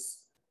out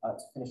this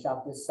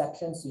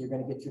section. So you're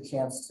going to get your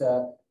chance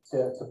to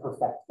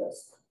perfect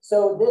this.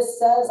 So this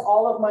says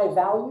all of my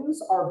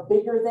values are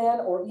bigger than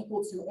or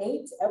equal to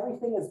 8.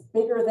 Everything is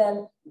bigger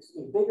than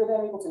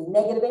or equal to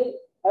 -8.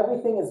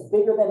 Everything is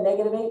bigger than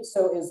 -8.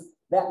 So is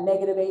that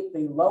 -8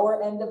 the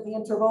lower end of the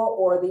interval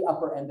or the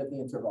upper end of the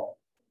interval?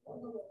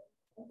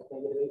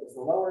 -8 is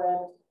the lower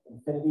end.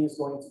 Infinity is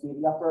going to be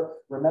the upper.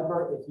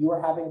 Remember, if you are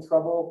having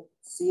trouble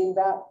seeing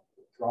that,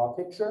 draw a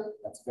picture.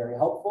 That's very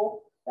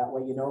helpful. That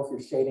way you know if you're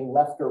shading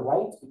left or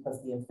right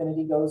because the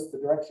infinity goes the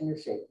direction you're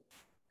shading.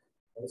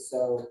 Okay,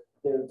 so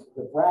there's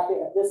the bracket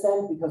at this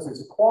end because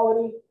there's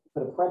equality.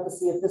 Put a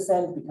parenthesis at this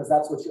end because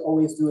that's what you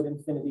always do at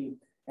infinity,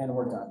 and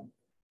we're done.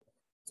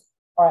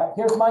 All right,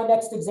 here's my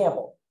next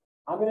example.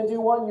 I'm going to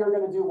do one, you're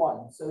going to do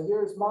one. So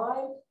here's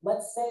mine.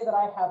 Let's say that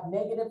I have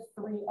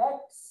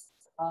 -3x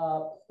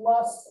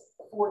plus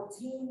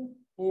 14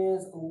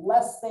 is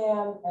less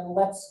than, and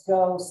let's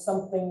go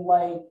something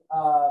like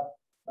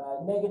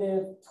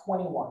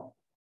 -21.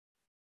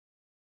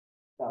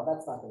 No,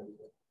 that's not going to be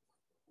good.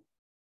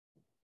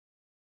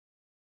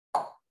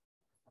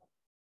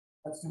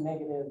 Let's do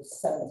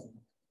 -17.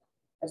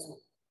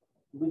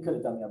 We could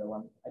have done the other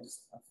one. I'm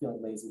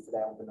feeling lazy today.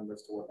 I want the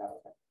numbers to work out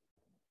okay.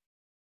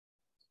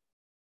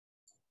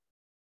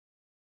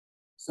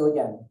 So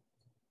again,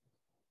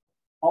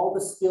 all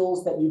the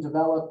skills that you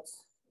developed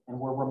and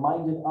were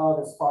reminded of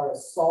as far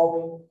as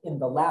solving in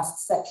the last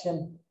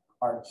section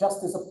are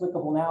just as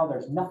applicable now.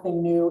 There's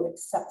nothing new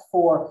except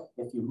for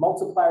if you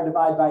multiply or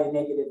divide by a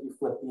negative, you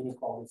flip the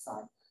inequality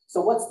sign.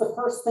 So what's the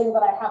first thing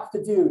that I have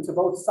to do to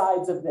both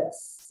sides of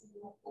this?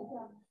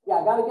 Yeah,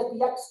 I got to get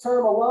the x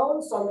term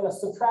alone, so I'm going to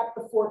subtract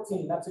the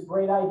 14. That's a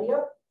great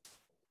idea.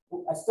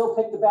 I still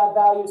picked the bad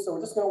value, so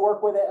we're just going to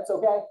work with it. It's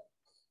okay.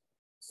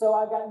 So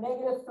I've got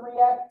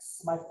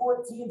 -3x, my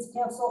 14s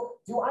cancel.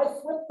 Do I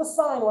flip the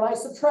sign when I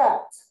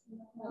subtract?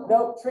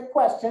 No, trick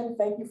question.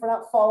 Thank you for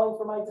not falling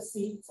for my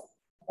deceit.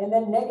 And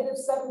then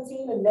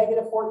 -17 and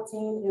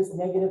 -14 is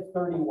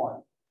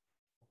 -31.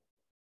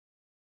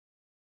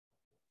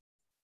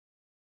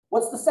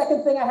 What's the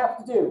second thing I have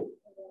to do?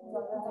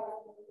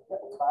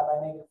 Divide by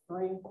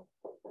 -3.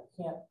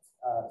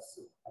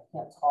 I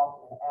can't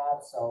talk and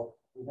add, so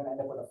we're going to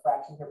end up with a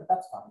fraction here, but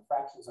that's fine.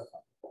 Fractions are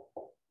fine.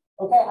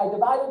 Okay, I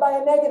divided by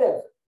a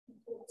negative.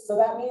 So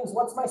that means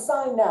what's my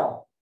sign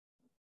now?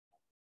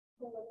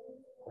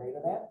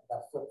 Greater than.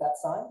 I'll flip that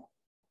sign.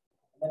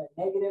 And then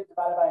a negative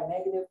divided by a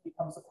negative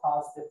becomes a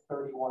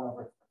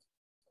 +31/3.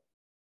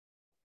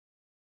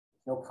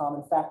 No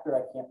common factor.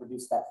 I can't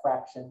reduce that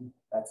fraction.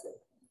 That's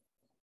it.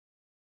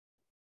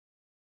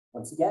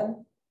 Once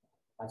again,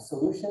 my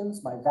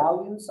solutions, my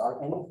values are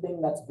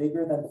anything that's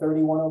bigger than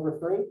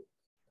 31/3.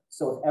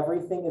 So if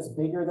everything is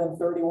bigger than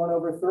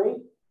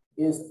 31/3,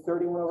 is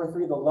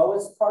 31/3 the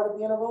lowest part of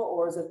the interval,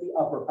 or is it the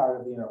upper part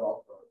of the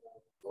interval?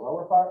 The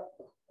lower part?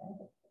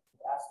 Okay.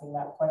 Asking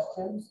that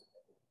question.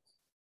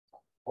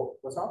 Oh,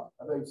 what's wrong?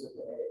 I thought you said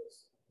the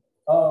A's.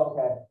 Oh,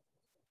 okay.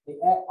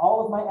 All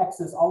of my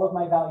x's, all of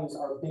my values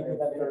are bigger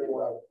than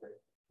 31/3.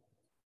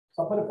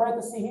 So I'll put a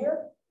parenthesis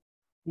here.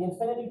 The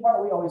infinity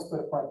part, we always put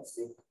a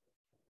parenthesis.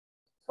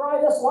 Try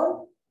this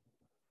one.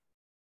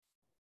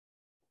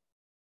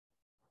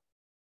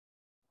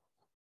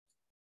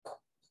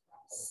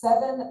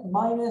 Seven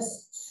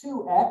minus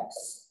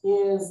 2x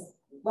is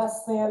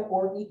less than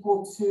or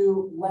equal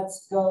to,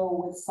 let's go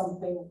with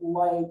something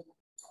like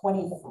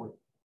 23.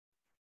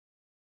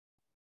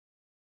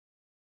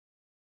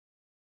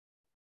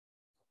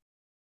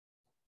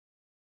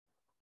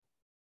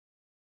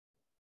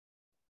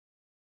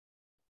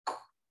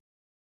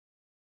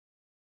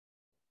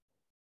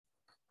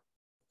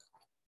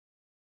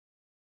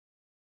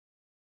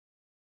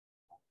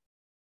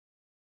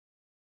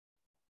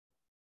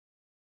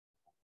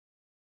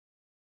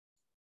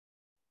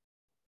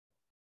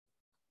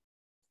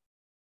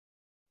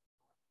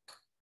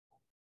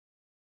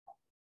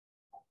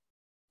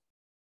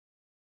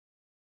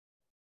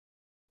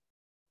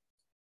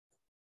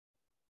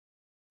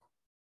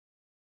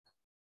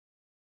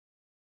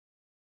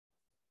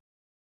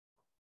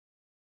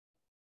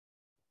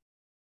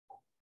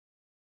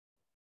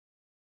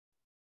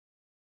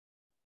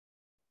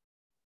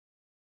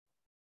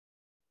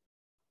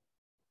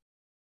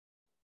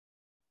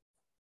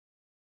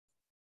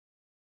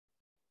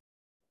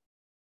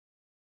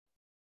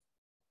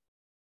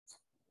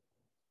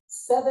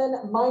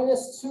 7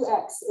 minus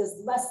 2x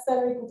is less than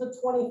or equal to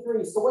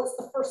 23. So what's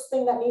the first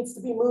thing that needs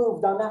to be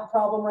moved on that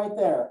problem right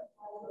there?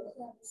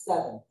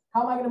 7.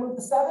 How am I going to move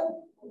the 7?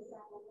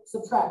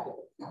 Subtract it.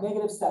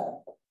 Negative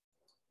 7.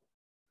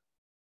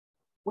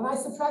 When I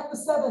subtract the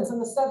 7s and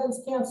the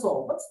 7s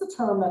cancel, what's the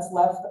term that's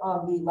left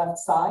on the left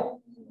side?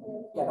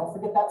 Yeah, don't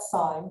forget that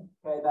sign.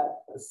 Okay,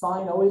 that the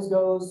sign always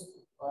goes,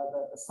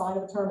 the sign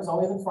of a term is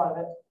always in front of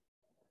it.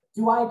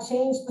 Do I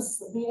change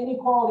the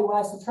inequality when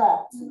I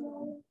subtract?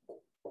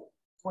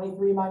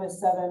 23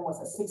 minus 7, what's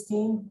that,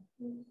 16?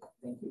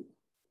 Thank you.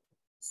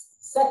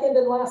 Second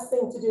and last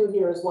thing to do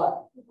here is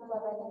what?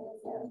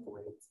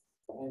 Great.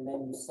 And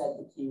then you said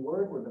the key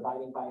word, we're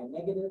dividing by a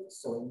negative.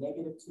 So a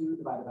negative 2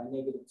 divided by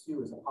negative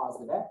 2 is a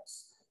positive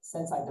x.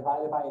 Since I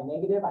divided by a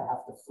negative, I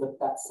have to flip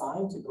that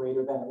sign to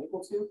greater than or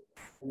equal to.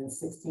 And then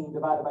 16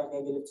 divided by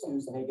negative 2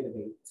 is negative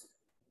 8.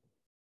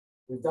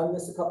 We've done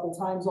this a couple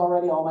times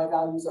already. All my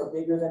values are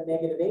bigger than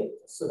negative 8.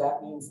 So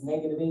that means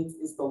negative 8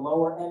 is the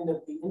lower end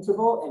of the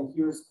interval.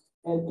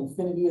 And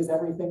infinity is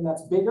everything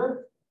that's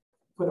bigger.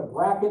 Put a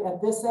bracket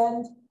at this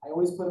end. I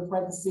always put a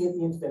parenthesis at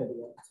the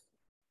infinity end.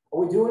 Are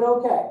we doing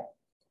okay?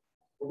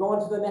 We're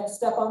going to the next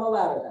step on the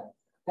ladder then.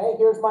 Okay,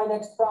 here's my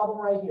next problem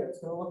right here.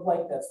 It's going to look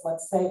like this.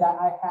 Let's say that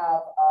I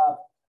have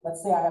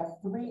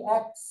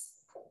 3x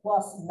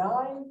plus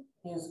 9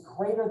 is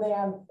greater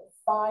than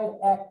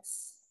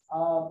 5x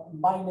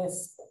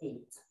minus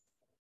 8.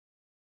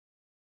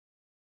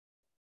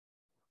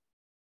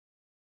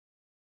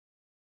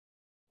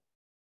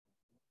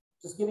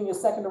 Just giving you a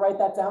second to write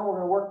that down. We're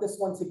going to work this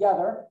one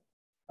together.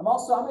 I'm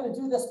going to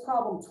do this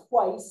problem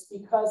twice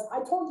because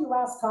I told you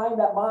last time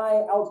that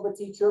my algebra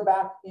teacher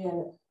back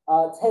in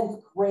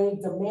 10th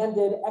grade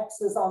demanded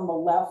x's on the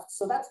left.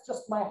 So that's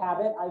just my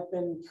habit. I've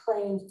been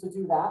trained to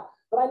do that.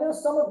 But I know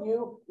some of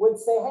you would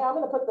say, hey, I'm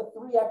going to put the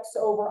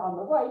 3x over on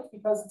the right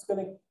because it's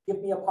going to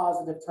give me a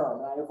positive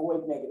term and I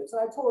avoid negatives.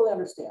 And I totally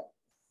understand.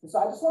 And so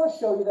I just want to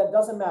show you that it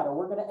doesn't matter.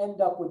 We're going to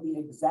end up with the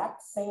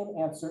exact same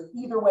answer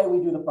either way we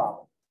do the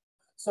problem.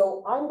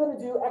 So I'm going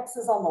to do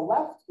x's on the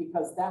left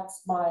because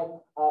that's my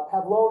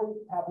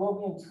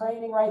Pavlovian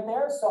training right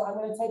there. So I'm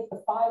going to take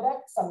the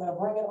 5x, I'm going to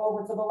bring it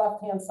over to the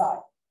left-hand side.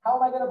 How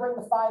am I going to bring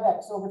the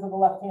 5x over to the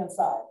left-hand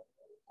side?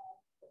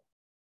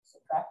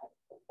 Subtract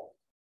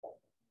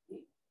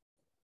it.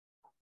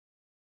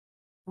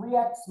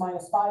 3x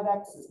minus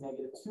 5x is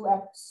negative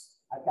 2x.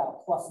 I've got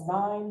a plus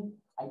 9.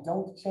 I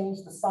don't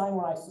change the sign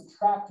when I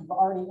subtract. You've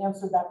already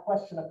answered that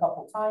question a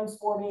couple times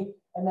for me.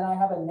 And then I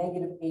have a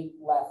negative 8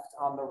 left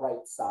on the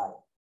right side.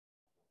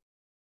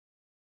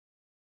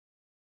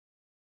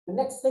 The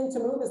next thing to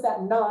move is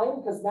that 9,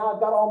 because now I've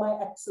got all my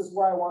x's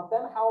where I want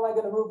them. How am I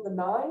going to move the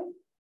 9?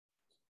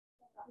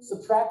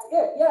 Subtract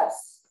it,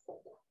 yes.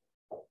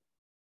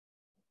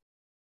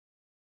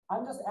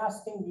 I'm just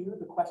asking you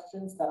the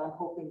questions that I'm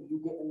hoping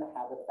you get in the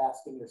habit of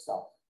asking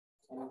yourself.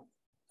 And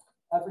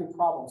every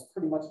problem is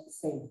pretty much the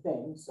same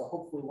thing. So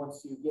hopefully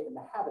once you get in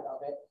the habit of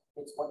it,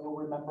 it's what you'll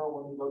remember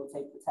when you go to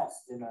take the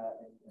test in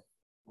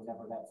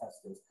whatever that test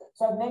is.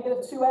 So I have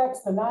negative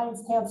 2x, the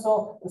 9's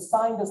cancel. The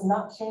sign does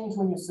not change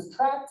when you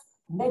subtract.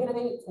 Negative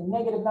 8 and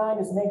negative 9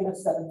 is negative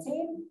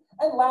 17.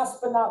 And last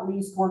but not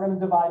least, we're going to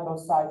divide both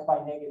sides by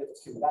negative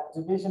 2. That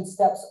division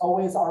step's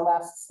always our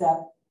last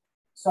step.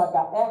 So I've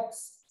got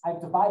x.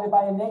 I've divided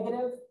by a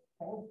negative.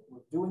 Okay?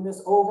 We're doing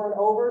this over and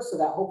over so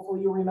that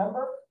hopefully you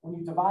remember. When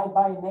you divide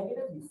by a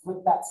negative, you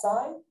flip that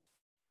sign.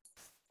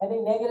 And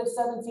a negative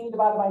 17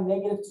 divided by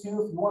negative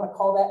 2, if you want to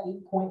call that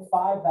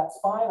 8.5, that's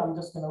fine. I'm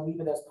just going to leave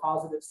it as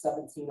positive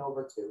 17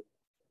 over 2.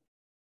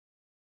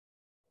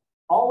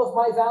 All of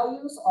my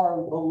values are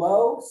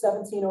below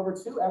 17 over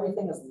 2.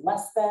 Everything is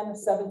less than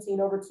 17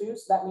 over 2.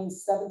 So that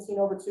means 17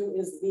 over 2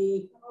 is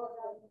the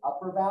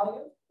upper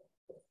value.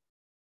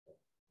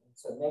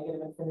 So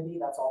negative infinity,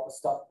 that's all the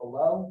stuff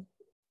below.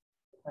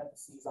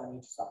 Parentheses on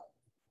each side.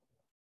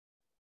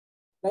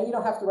 Now you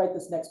don't have to write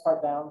this next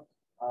part down.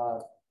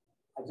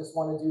 I just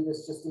want to do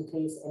this just in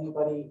case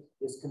anybody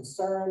is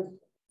concerned.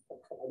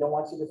 I don't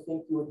want you to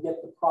think you would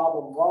get the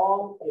problem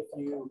wrong if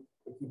you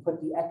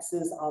put the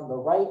x's on the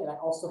right. And I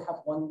also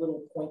have one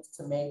little point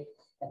to make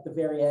at the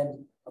very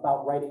end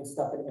about writing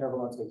stuff in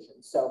interval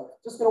notation. So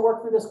just going to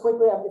work through this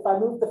quickly. If I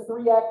move the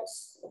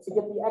 3x to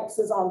get the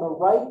x's on the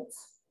right,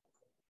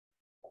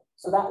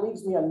 so that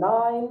leaves me a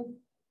 9.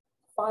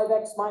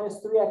 5x minus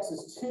 3x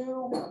is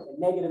 2, and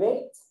negative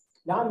 8.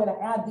 Now I'm going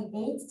to add the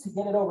 8 to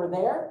get it over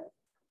there.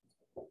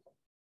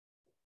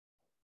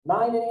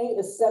 9 and 8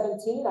 is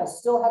 17. I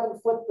still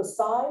haven't flipped the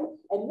sign.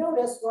 And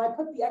notice when I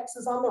put the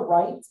x's on the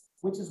right,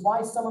 which is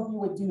why some of you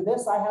would do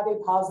this, I have a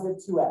positive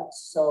 2x.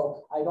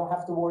 So I don't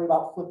have to worry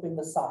about flipping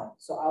the sign.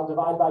 So I'll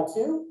divide by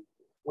 2.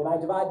 When I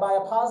divide by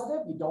a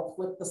positive, you don't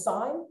flip the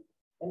sign.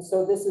 And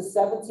so this is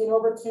 17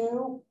 over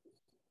 2x.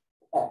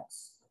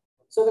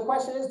 So the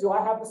question is, do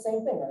I have the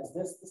same thing? Is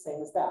this the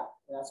same as that?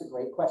 And that's a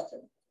great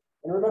question.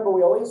 And remember,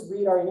 we always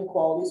read our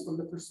inequalities from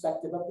the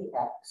perspective of the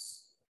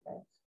x.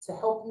 Okay? To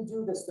help you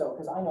do this, though,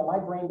 because I know my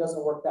brain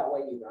doesn't work that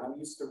way either. I'm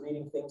used to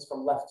reading things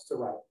from left to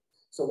right.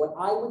 So what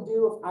I would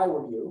do if I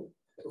were you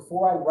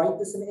before I write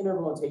this in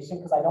interval notation,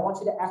 because I don't want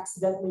you to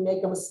accidentally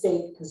make a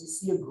mistake because you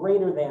see a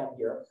greater than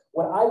here,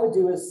 what I would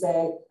do is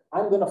say,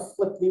 I'm going to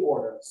flip the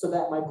order so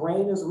that my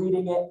brain is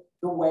reading it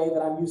the way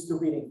that I'm used to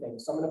reading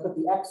things. So I'm going to put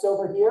the x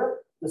over here,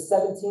 the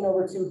 17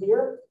 over 2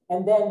 here,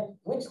 and then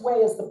which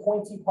way is the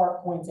pointy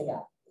part pointing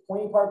at? The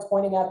pointy part's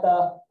pointing at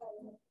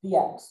the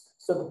x.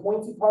 So the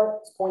pointy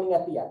part is pointing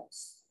at the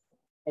x.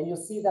 And you'll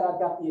see that I've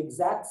got the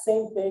exact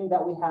same thing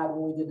that we had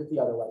when we did it the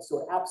other way. So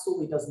it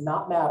absolutely does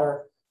not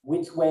matter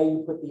which way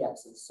you put the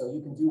x's. So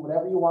you can do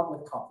whatever you want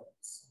with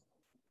confidence.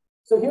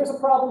 So here's a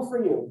problem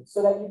for you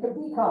so that you can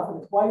be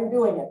confident while you're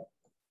doing it.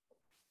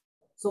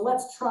 So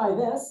let's try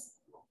this.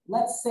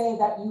 Let's say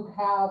that you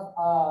have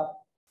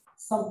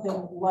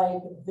something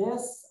like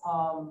this.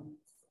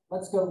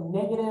 Let's go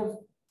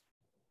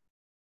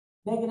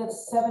negative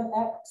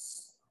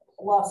 7x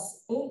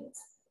plus 8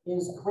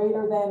 is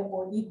greater than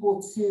or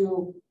equal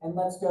to, and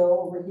let's go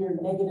over here,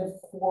 negative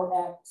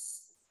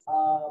 4x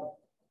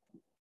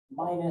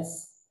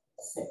minus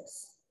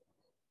 6.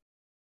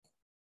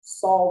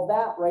 Solve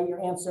that, write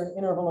your answer in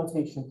interval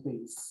notation,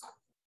 please.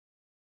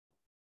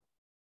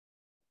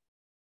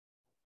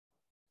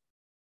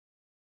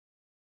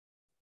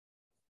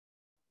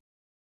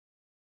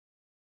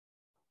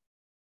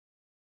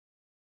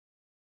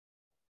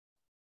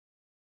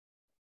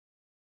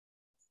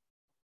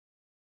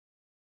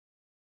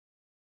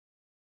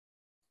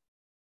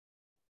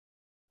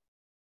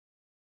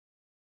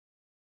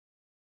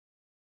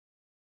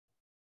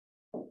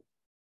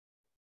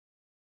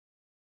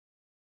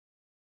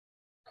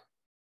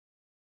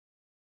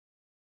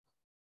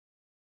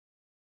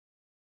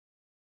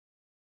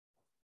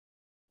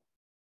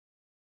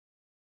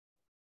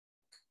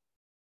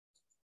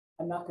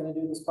 I'm not going to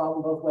do this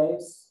problem both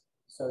ways.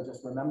 So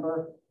just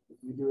remember, if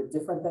you do it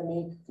different than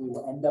me, we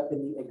will end up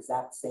in the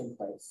exact same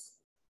place.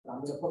 And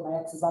I'm going to put my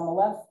x's on the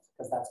left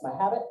because that's my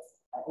habit.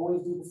 I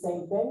always do the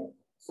same thing.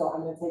 So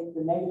I'm going to take the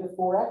negative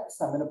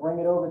 4x. I'm going to bring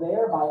it over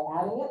there by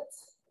adding it.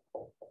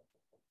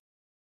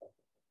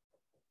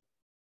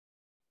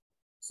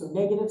 So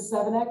negative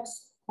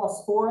 7x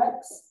plus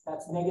 4x,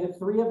 that's negative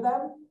 3 of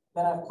them.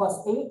 Then I have plus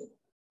 8.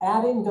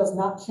 Adding does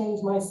not change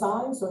my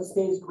sign, so it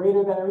stays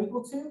greater than or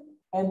equal to.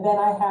 And then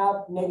I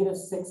have negative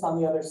 6 on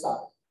the other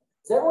side.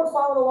 Is everyone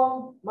following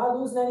along? Am I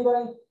losing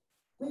anybody?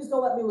 Please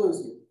don't let me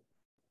lose you.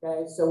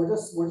 Okay, so we're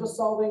just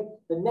solving.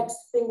 The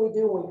next thing we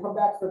do when we come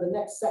back for the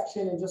next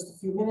section in just a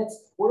few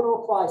minutes, we're going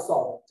to apply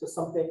solving to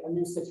something, a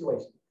new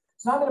situation.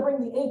 So now I'm going to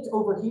bring the 8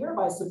 over here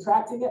by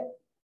subtracting it.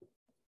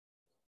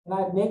 And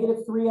I have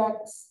negative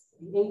 3x.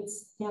 The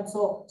 8's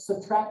cancel.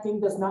 Subtracting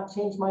does not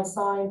change my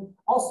sign.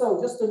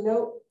 Also, just a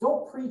note,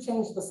 don't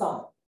pre-change the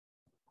sign.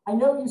 I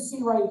know you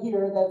see right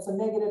here that it's a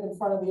negative in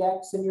front of the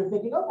x, and you're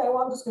thinking, okay, well,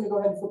 I'm just going to go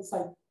ahead and flip the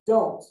sign.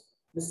 Don't.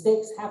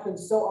 Mistakes happen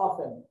so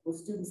often with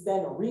students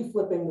then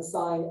reflipping the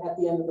sign at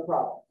the end of the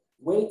problem.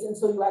 Wait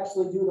until you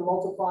actually do the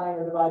multiplying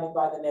or dividing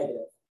by the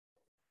negative.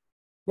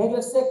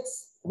 Negative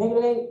 6,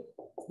 negative 8,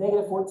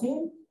 negative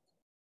 14.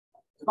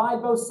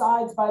 Divide both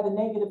sides by the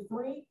negative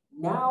 3.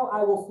 Now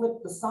I will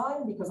flip the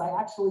sign because I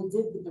actually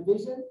did the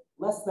division.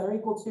 Less than or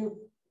equal to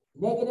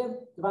negative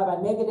divided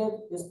by negative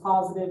is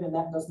positive, and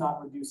that does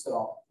not reduce at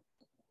all.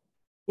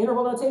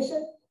 Interval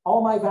notation,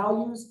 all my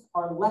values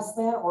are less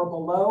than or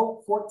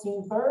below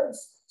 14/3.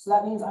 So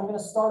that means I'm going to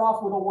start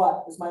off with a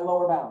what is my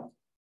lower bound?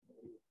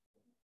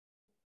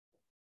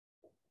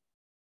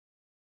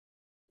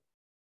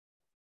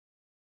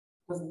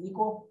 Does it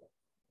equal?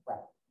 Right.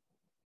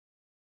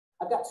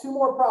 I've got 2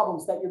 more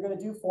problems that you're going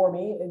to do for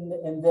me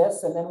in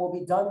this, and then we'll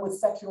be done with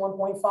section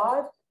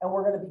 1.5, and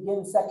we're going to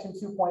begin section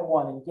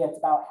 2.1 and get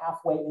about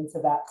halfway into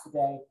that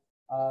today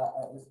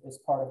as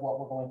part of what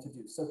we're going to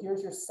do. So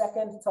here's your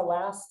second to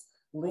last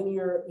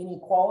linear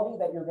inequality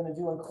that you're going to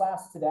do in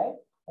class today,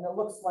 and it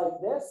looks like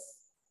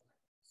this.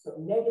 So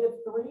negative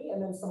 3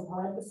 and then some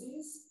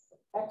parentheses,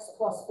 x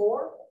plus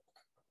 4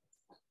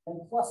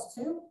 and plus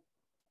 2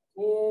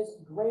 is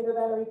greater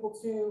than or equal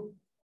to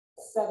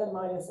 7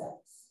 minus x.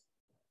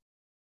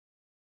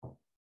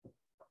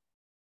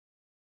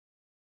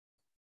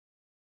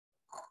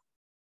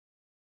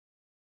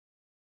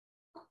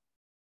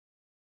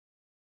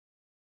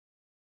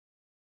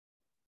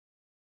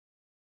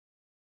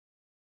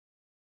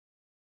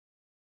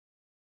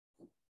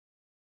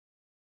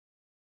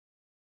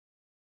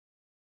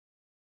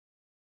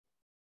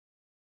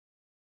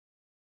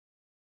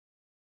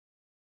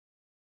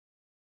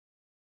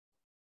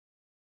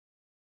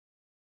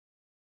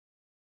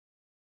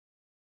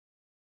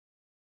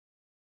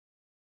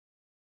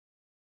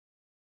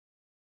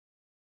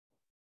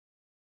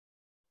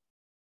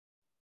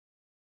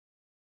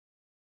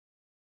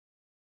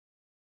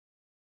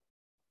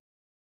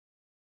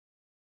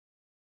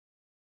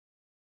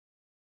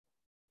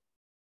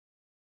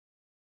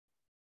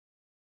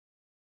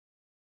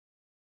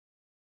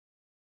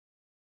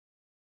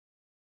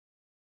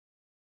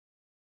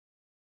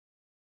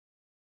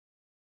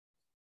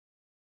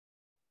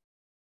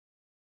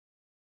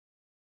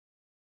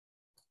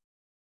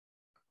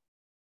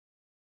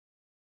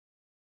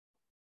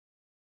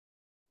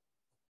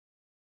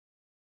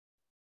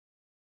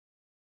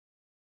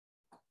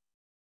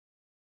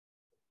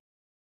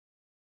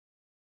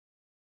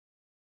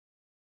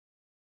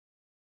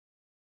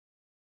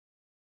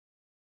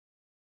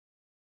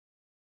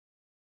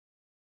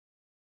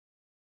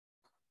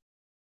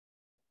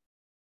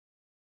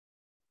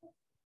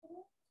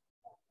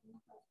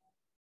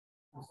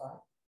 I'm sorry?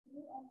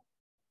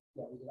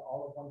 Yeah, we did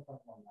all of 1.1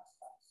 last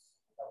class.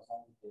 That was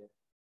all we did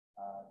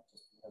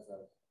just because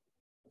of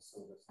the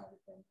syllabus and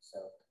everything. So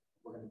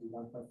we're going to do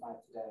 1.5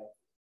 today,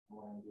 and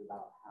we're going to do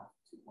about half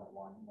 2.1,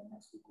 and then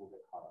next week we'll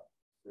get caught up.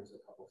 There's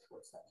a couple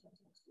short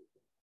sections next week.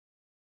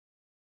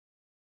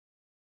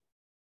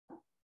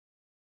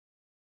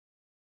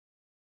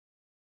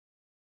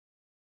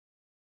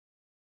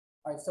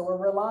 All right, so we're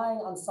relying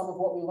on some of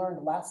what we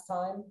learned last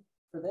time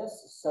for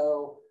this.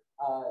 So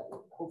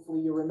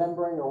hopefully you're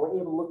remembering or we're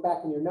able to look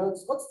back in your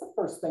notes. What's the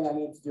first thing I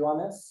need to do on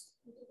this?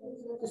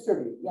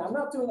 Distribute. Yeah, I'm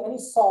not doing any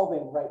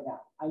solving right now.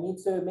 I need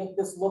to make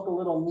this look a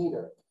little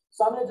neater.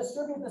 So I'm going to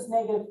distribute this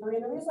 -3.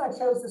 And the reason I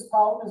chose this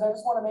problem is I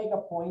just want to make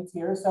a point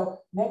here.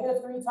 So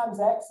 -3 times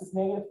x is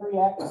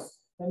 -3x.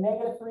 Then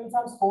 -3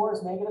 times 4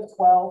 is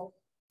 -12.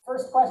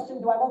 First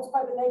question, do I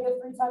multiply the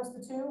 -3 times the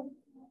 2?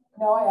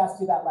 No, I asked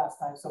you that last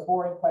time, so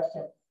boring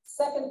question.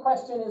 Second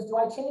question is, do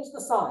I change the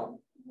sign?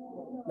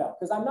 No,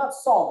 because I'm not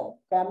solving.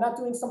 Okay, I'm not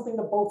doing something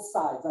to both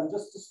sides. I'm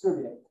just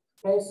distributing.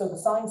 Okay, so the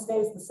sign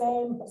stays the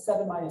same,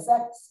 7 minus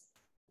x.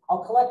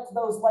 I'll collect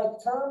those like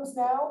terms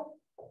now.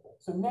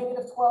 So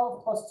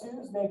 -12 plus 2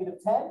 is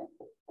 -10.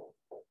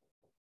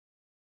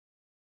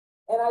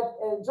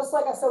 And just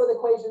like I said with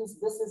equations,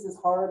 this is as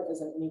hard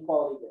as an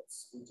inequality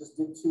gets. We just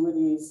did 2 of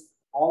these.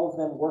 All of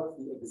them work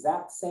the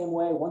exact same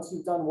way. Once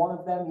you've done one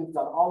of them, you've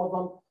done all of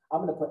them.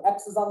 I'm going to put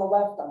x's on the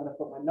left. I'm going to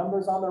put my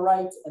numbers on the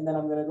right, and then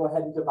I'm going to go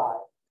ahead and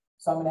divide.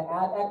 So I'm going to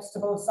add x to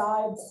both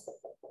sides.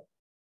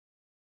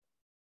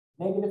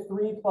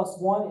 -3 plus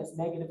 1 is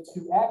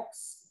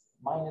 -2x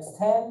minus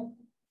 10.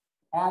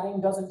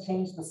 Adding doesn't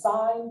change the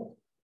sign,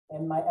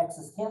 and my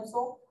x's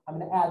cancel. I'm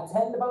going to add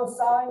 10 to both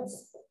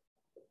sides.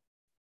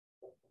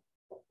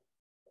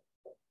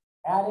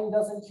 Adding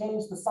doesn't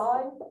change the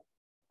sign.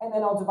 And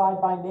then I'll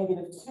divide by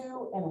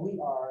 -2, and we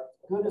are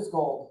good as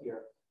gold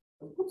here.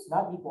 Oops,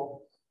 not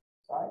equal.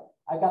 Sorry.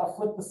 I got to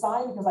flip the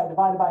sign because I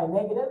divided by a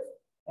negative.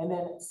 And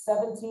then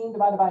 17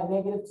 divided by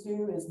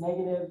 -2 is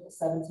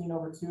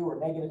 -17/2, or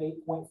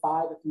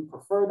 -8.5 if you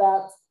prefer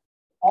that.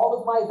 All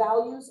of my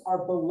values are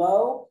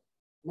below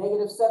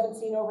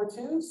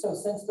 -17/2. So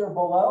since they're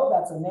below,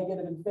 that's a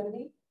negative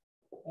infinity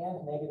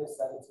and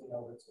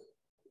 -17/2.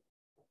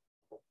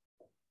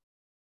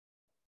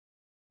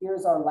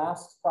 Here's our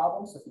last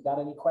problem. So if you got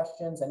any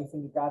questions,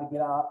 anything you got to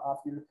get off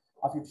your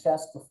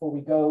chest before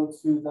we go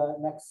to the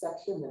next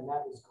section, then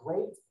that is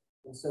great.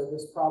 And so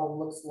this problem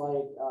looks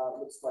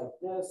like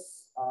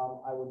this.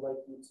 I would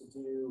like you to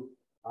do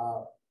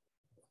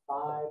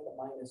 5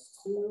 minus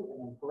 2, and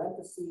then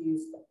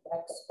parentheses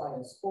x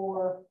minus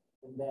 4,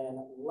 and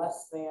then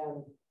less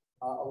than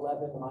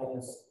 11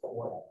 minus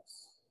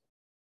 4x.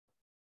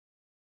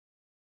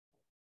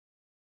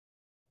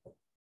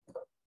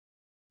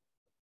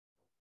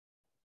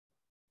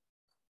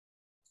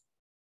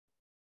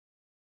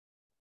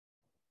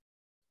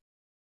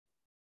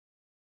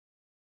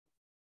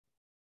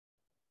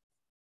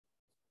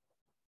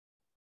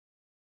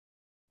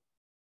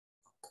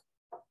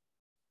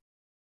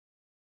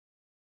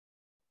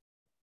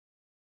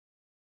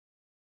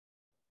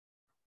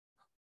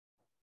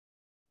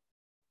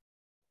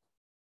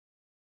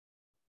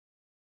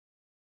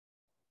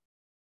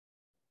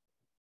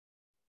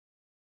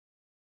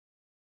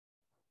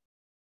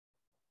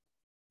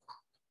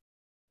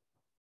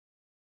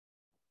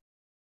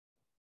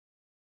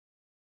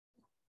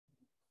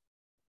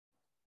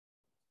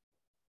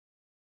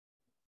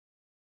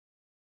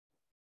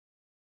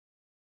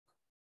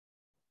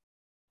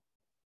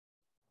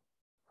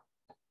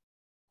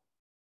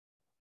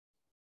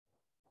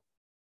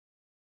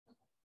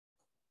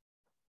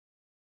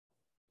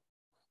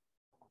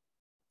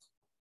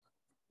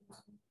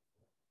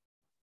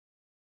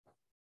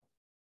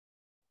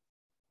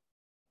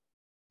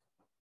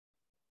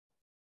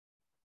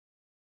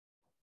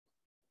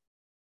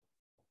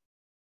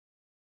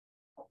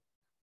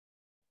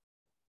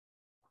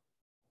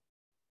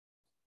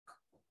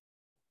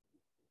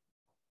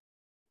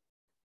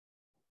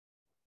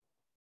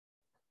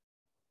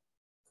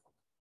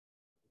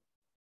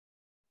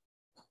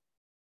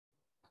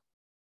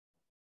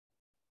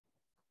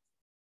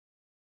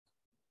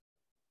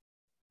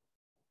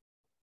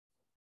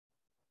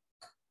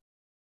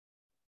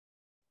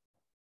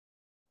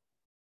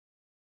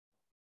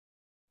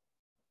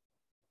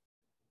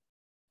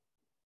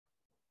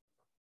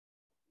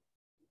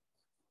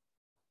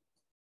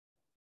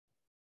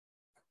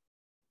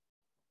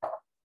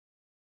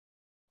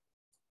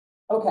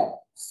 Okay,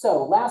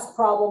 so last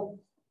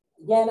problem.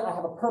 Again, I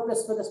have a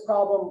purpose for this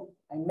problem.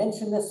 I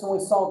mentioned this when we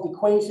solved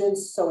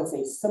equations, so it's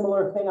a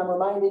similar thing I'm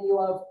reminding you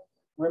of.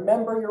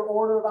 Remember your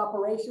order of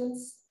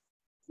operations.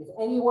 If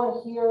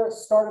anyone here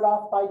started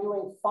off by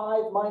doing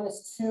 5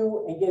 minus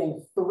 2 and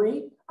getting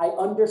 3, I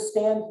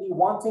understand the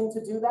wanting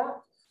to do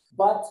that.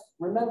 But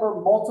remember,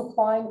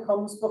 multiplying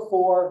comes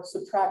before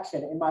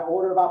subtraction in my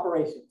order of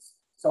operations.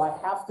 So I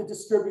have to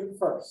distribute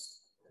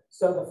first.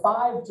 So the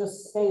 5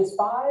 just stays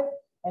 5.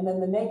 And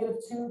then the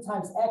 -2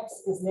 times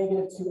x is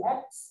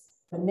 -2x.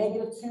 The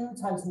 -2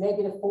 times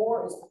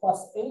 -4 is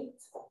 +8.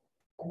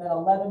 and then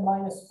 11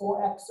 minus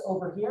 4x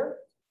over here.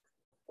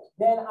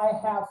 Then I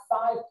have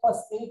 5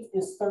 plus 8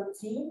 is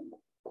 13.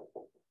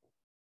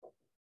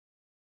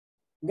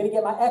 I'm going to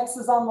get my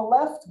x's on the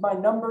left, my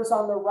numbers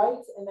on the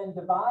right, and then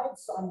divide.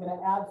 So I'm going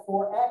to add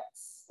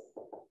 4x.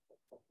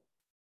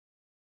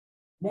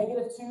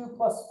 Negative 2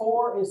 plus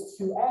 4 is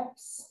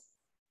 2x.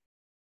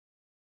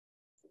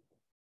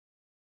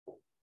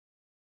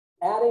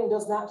 Adding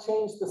does not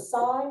change the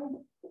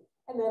sign.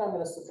 And then I'm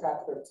going to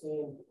subtract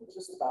 13,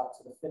 just about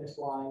to the finish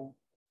line.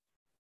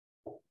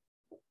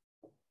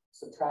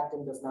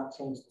 Subtracting does not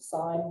change the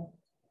sign.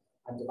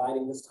 I'm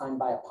dividing this time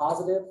by a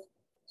positive.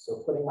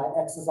 So putting my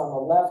x's on the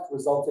left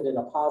resulted in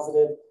a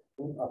positive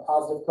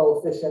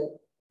coefficient.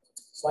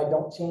 So I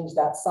don't change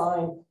that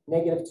sign.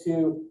 Negative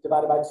 2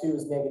 divided by 2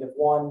 is negative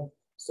 1.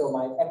 So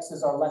my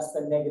x's are less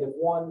than negative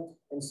 1.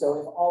 And so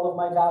if all of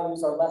my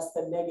values are less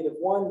than negative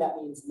 1, that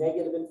means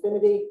negative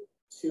infinity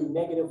to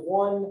negative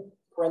 1,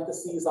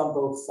 parentheses on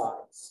both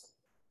sides.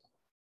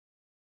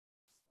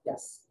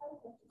 Yes?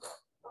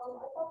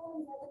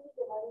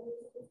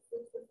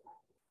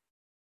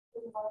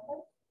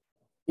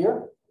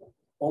 Here,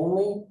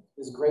 only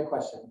is a great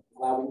question.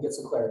 Glad we can get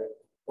some clarity.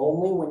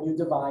 Only when you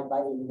divide by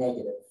a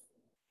negative.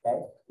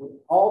 Okay? With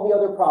all the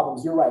other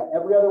problems, you're right.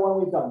 Every other one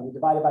we've done, we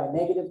divided by a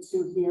negative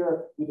 2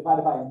 here, we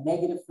divided by a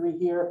negative 3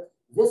 here.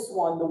 This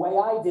one, the way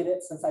I did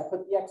it, since I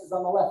put the x's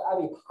on the left, I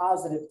have a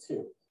positive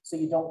 2. So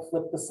you don't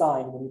flip the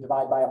sign when you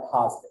divide by a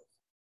positive.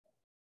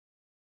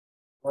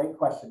 Great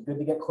question. Good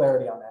to get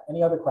clarity on that.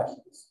 Any other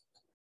questions?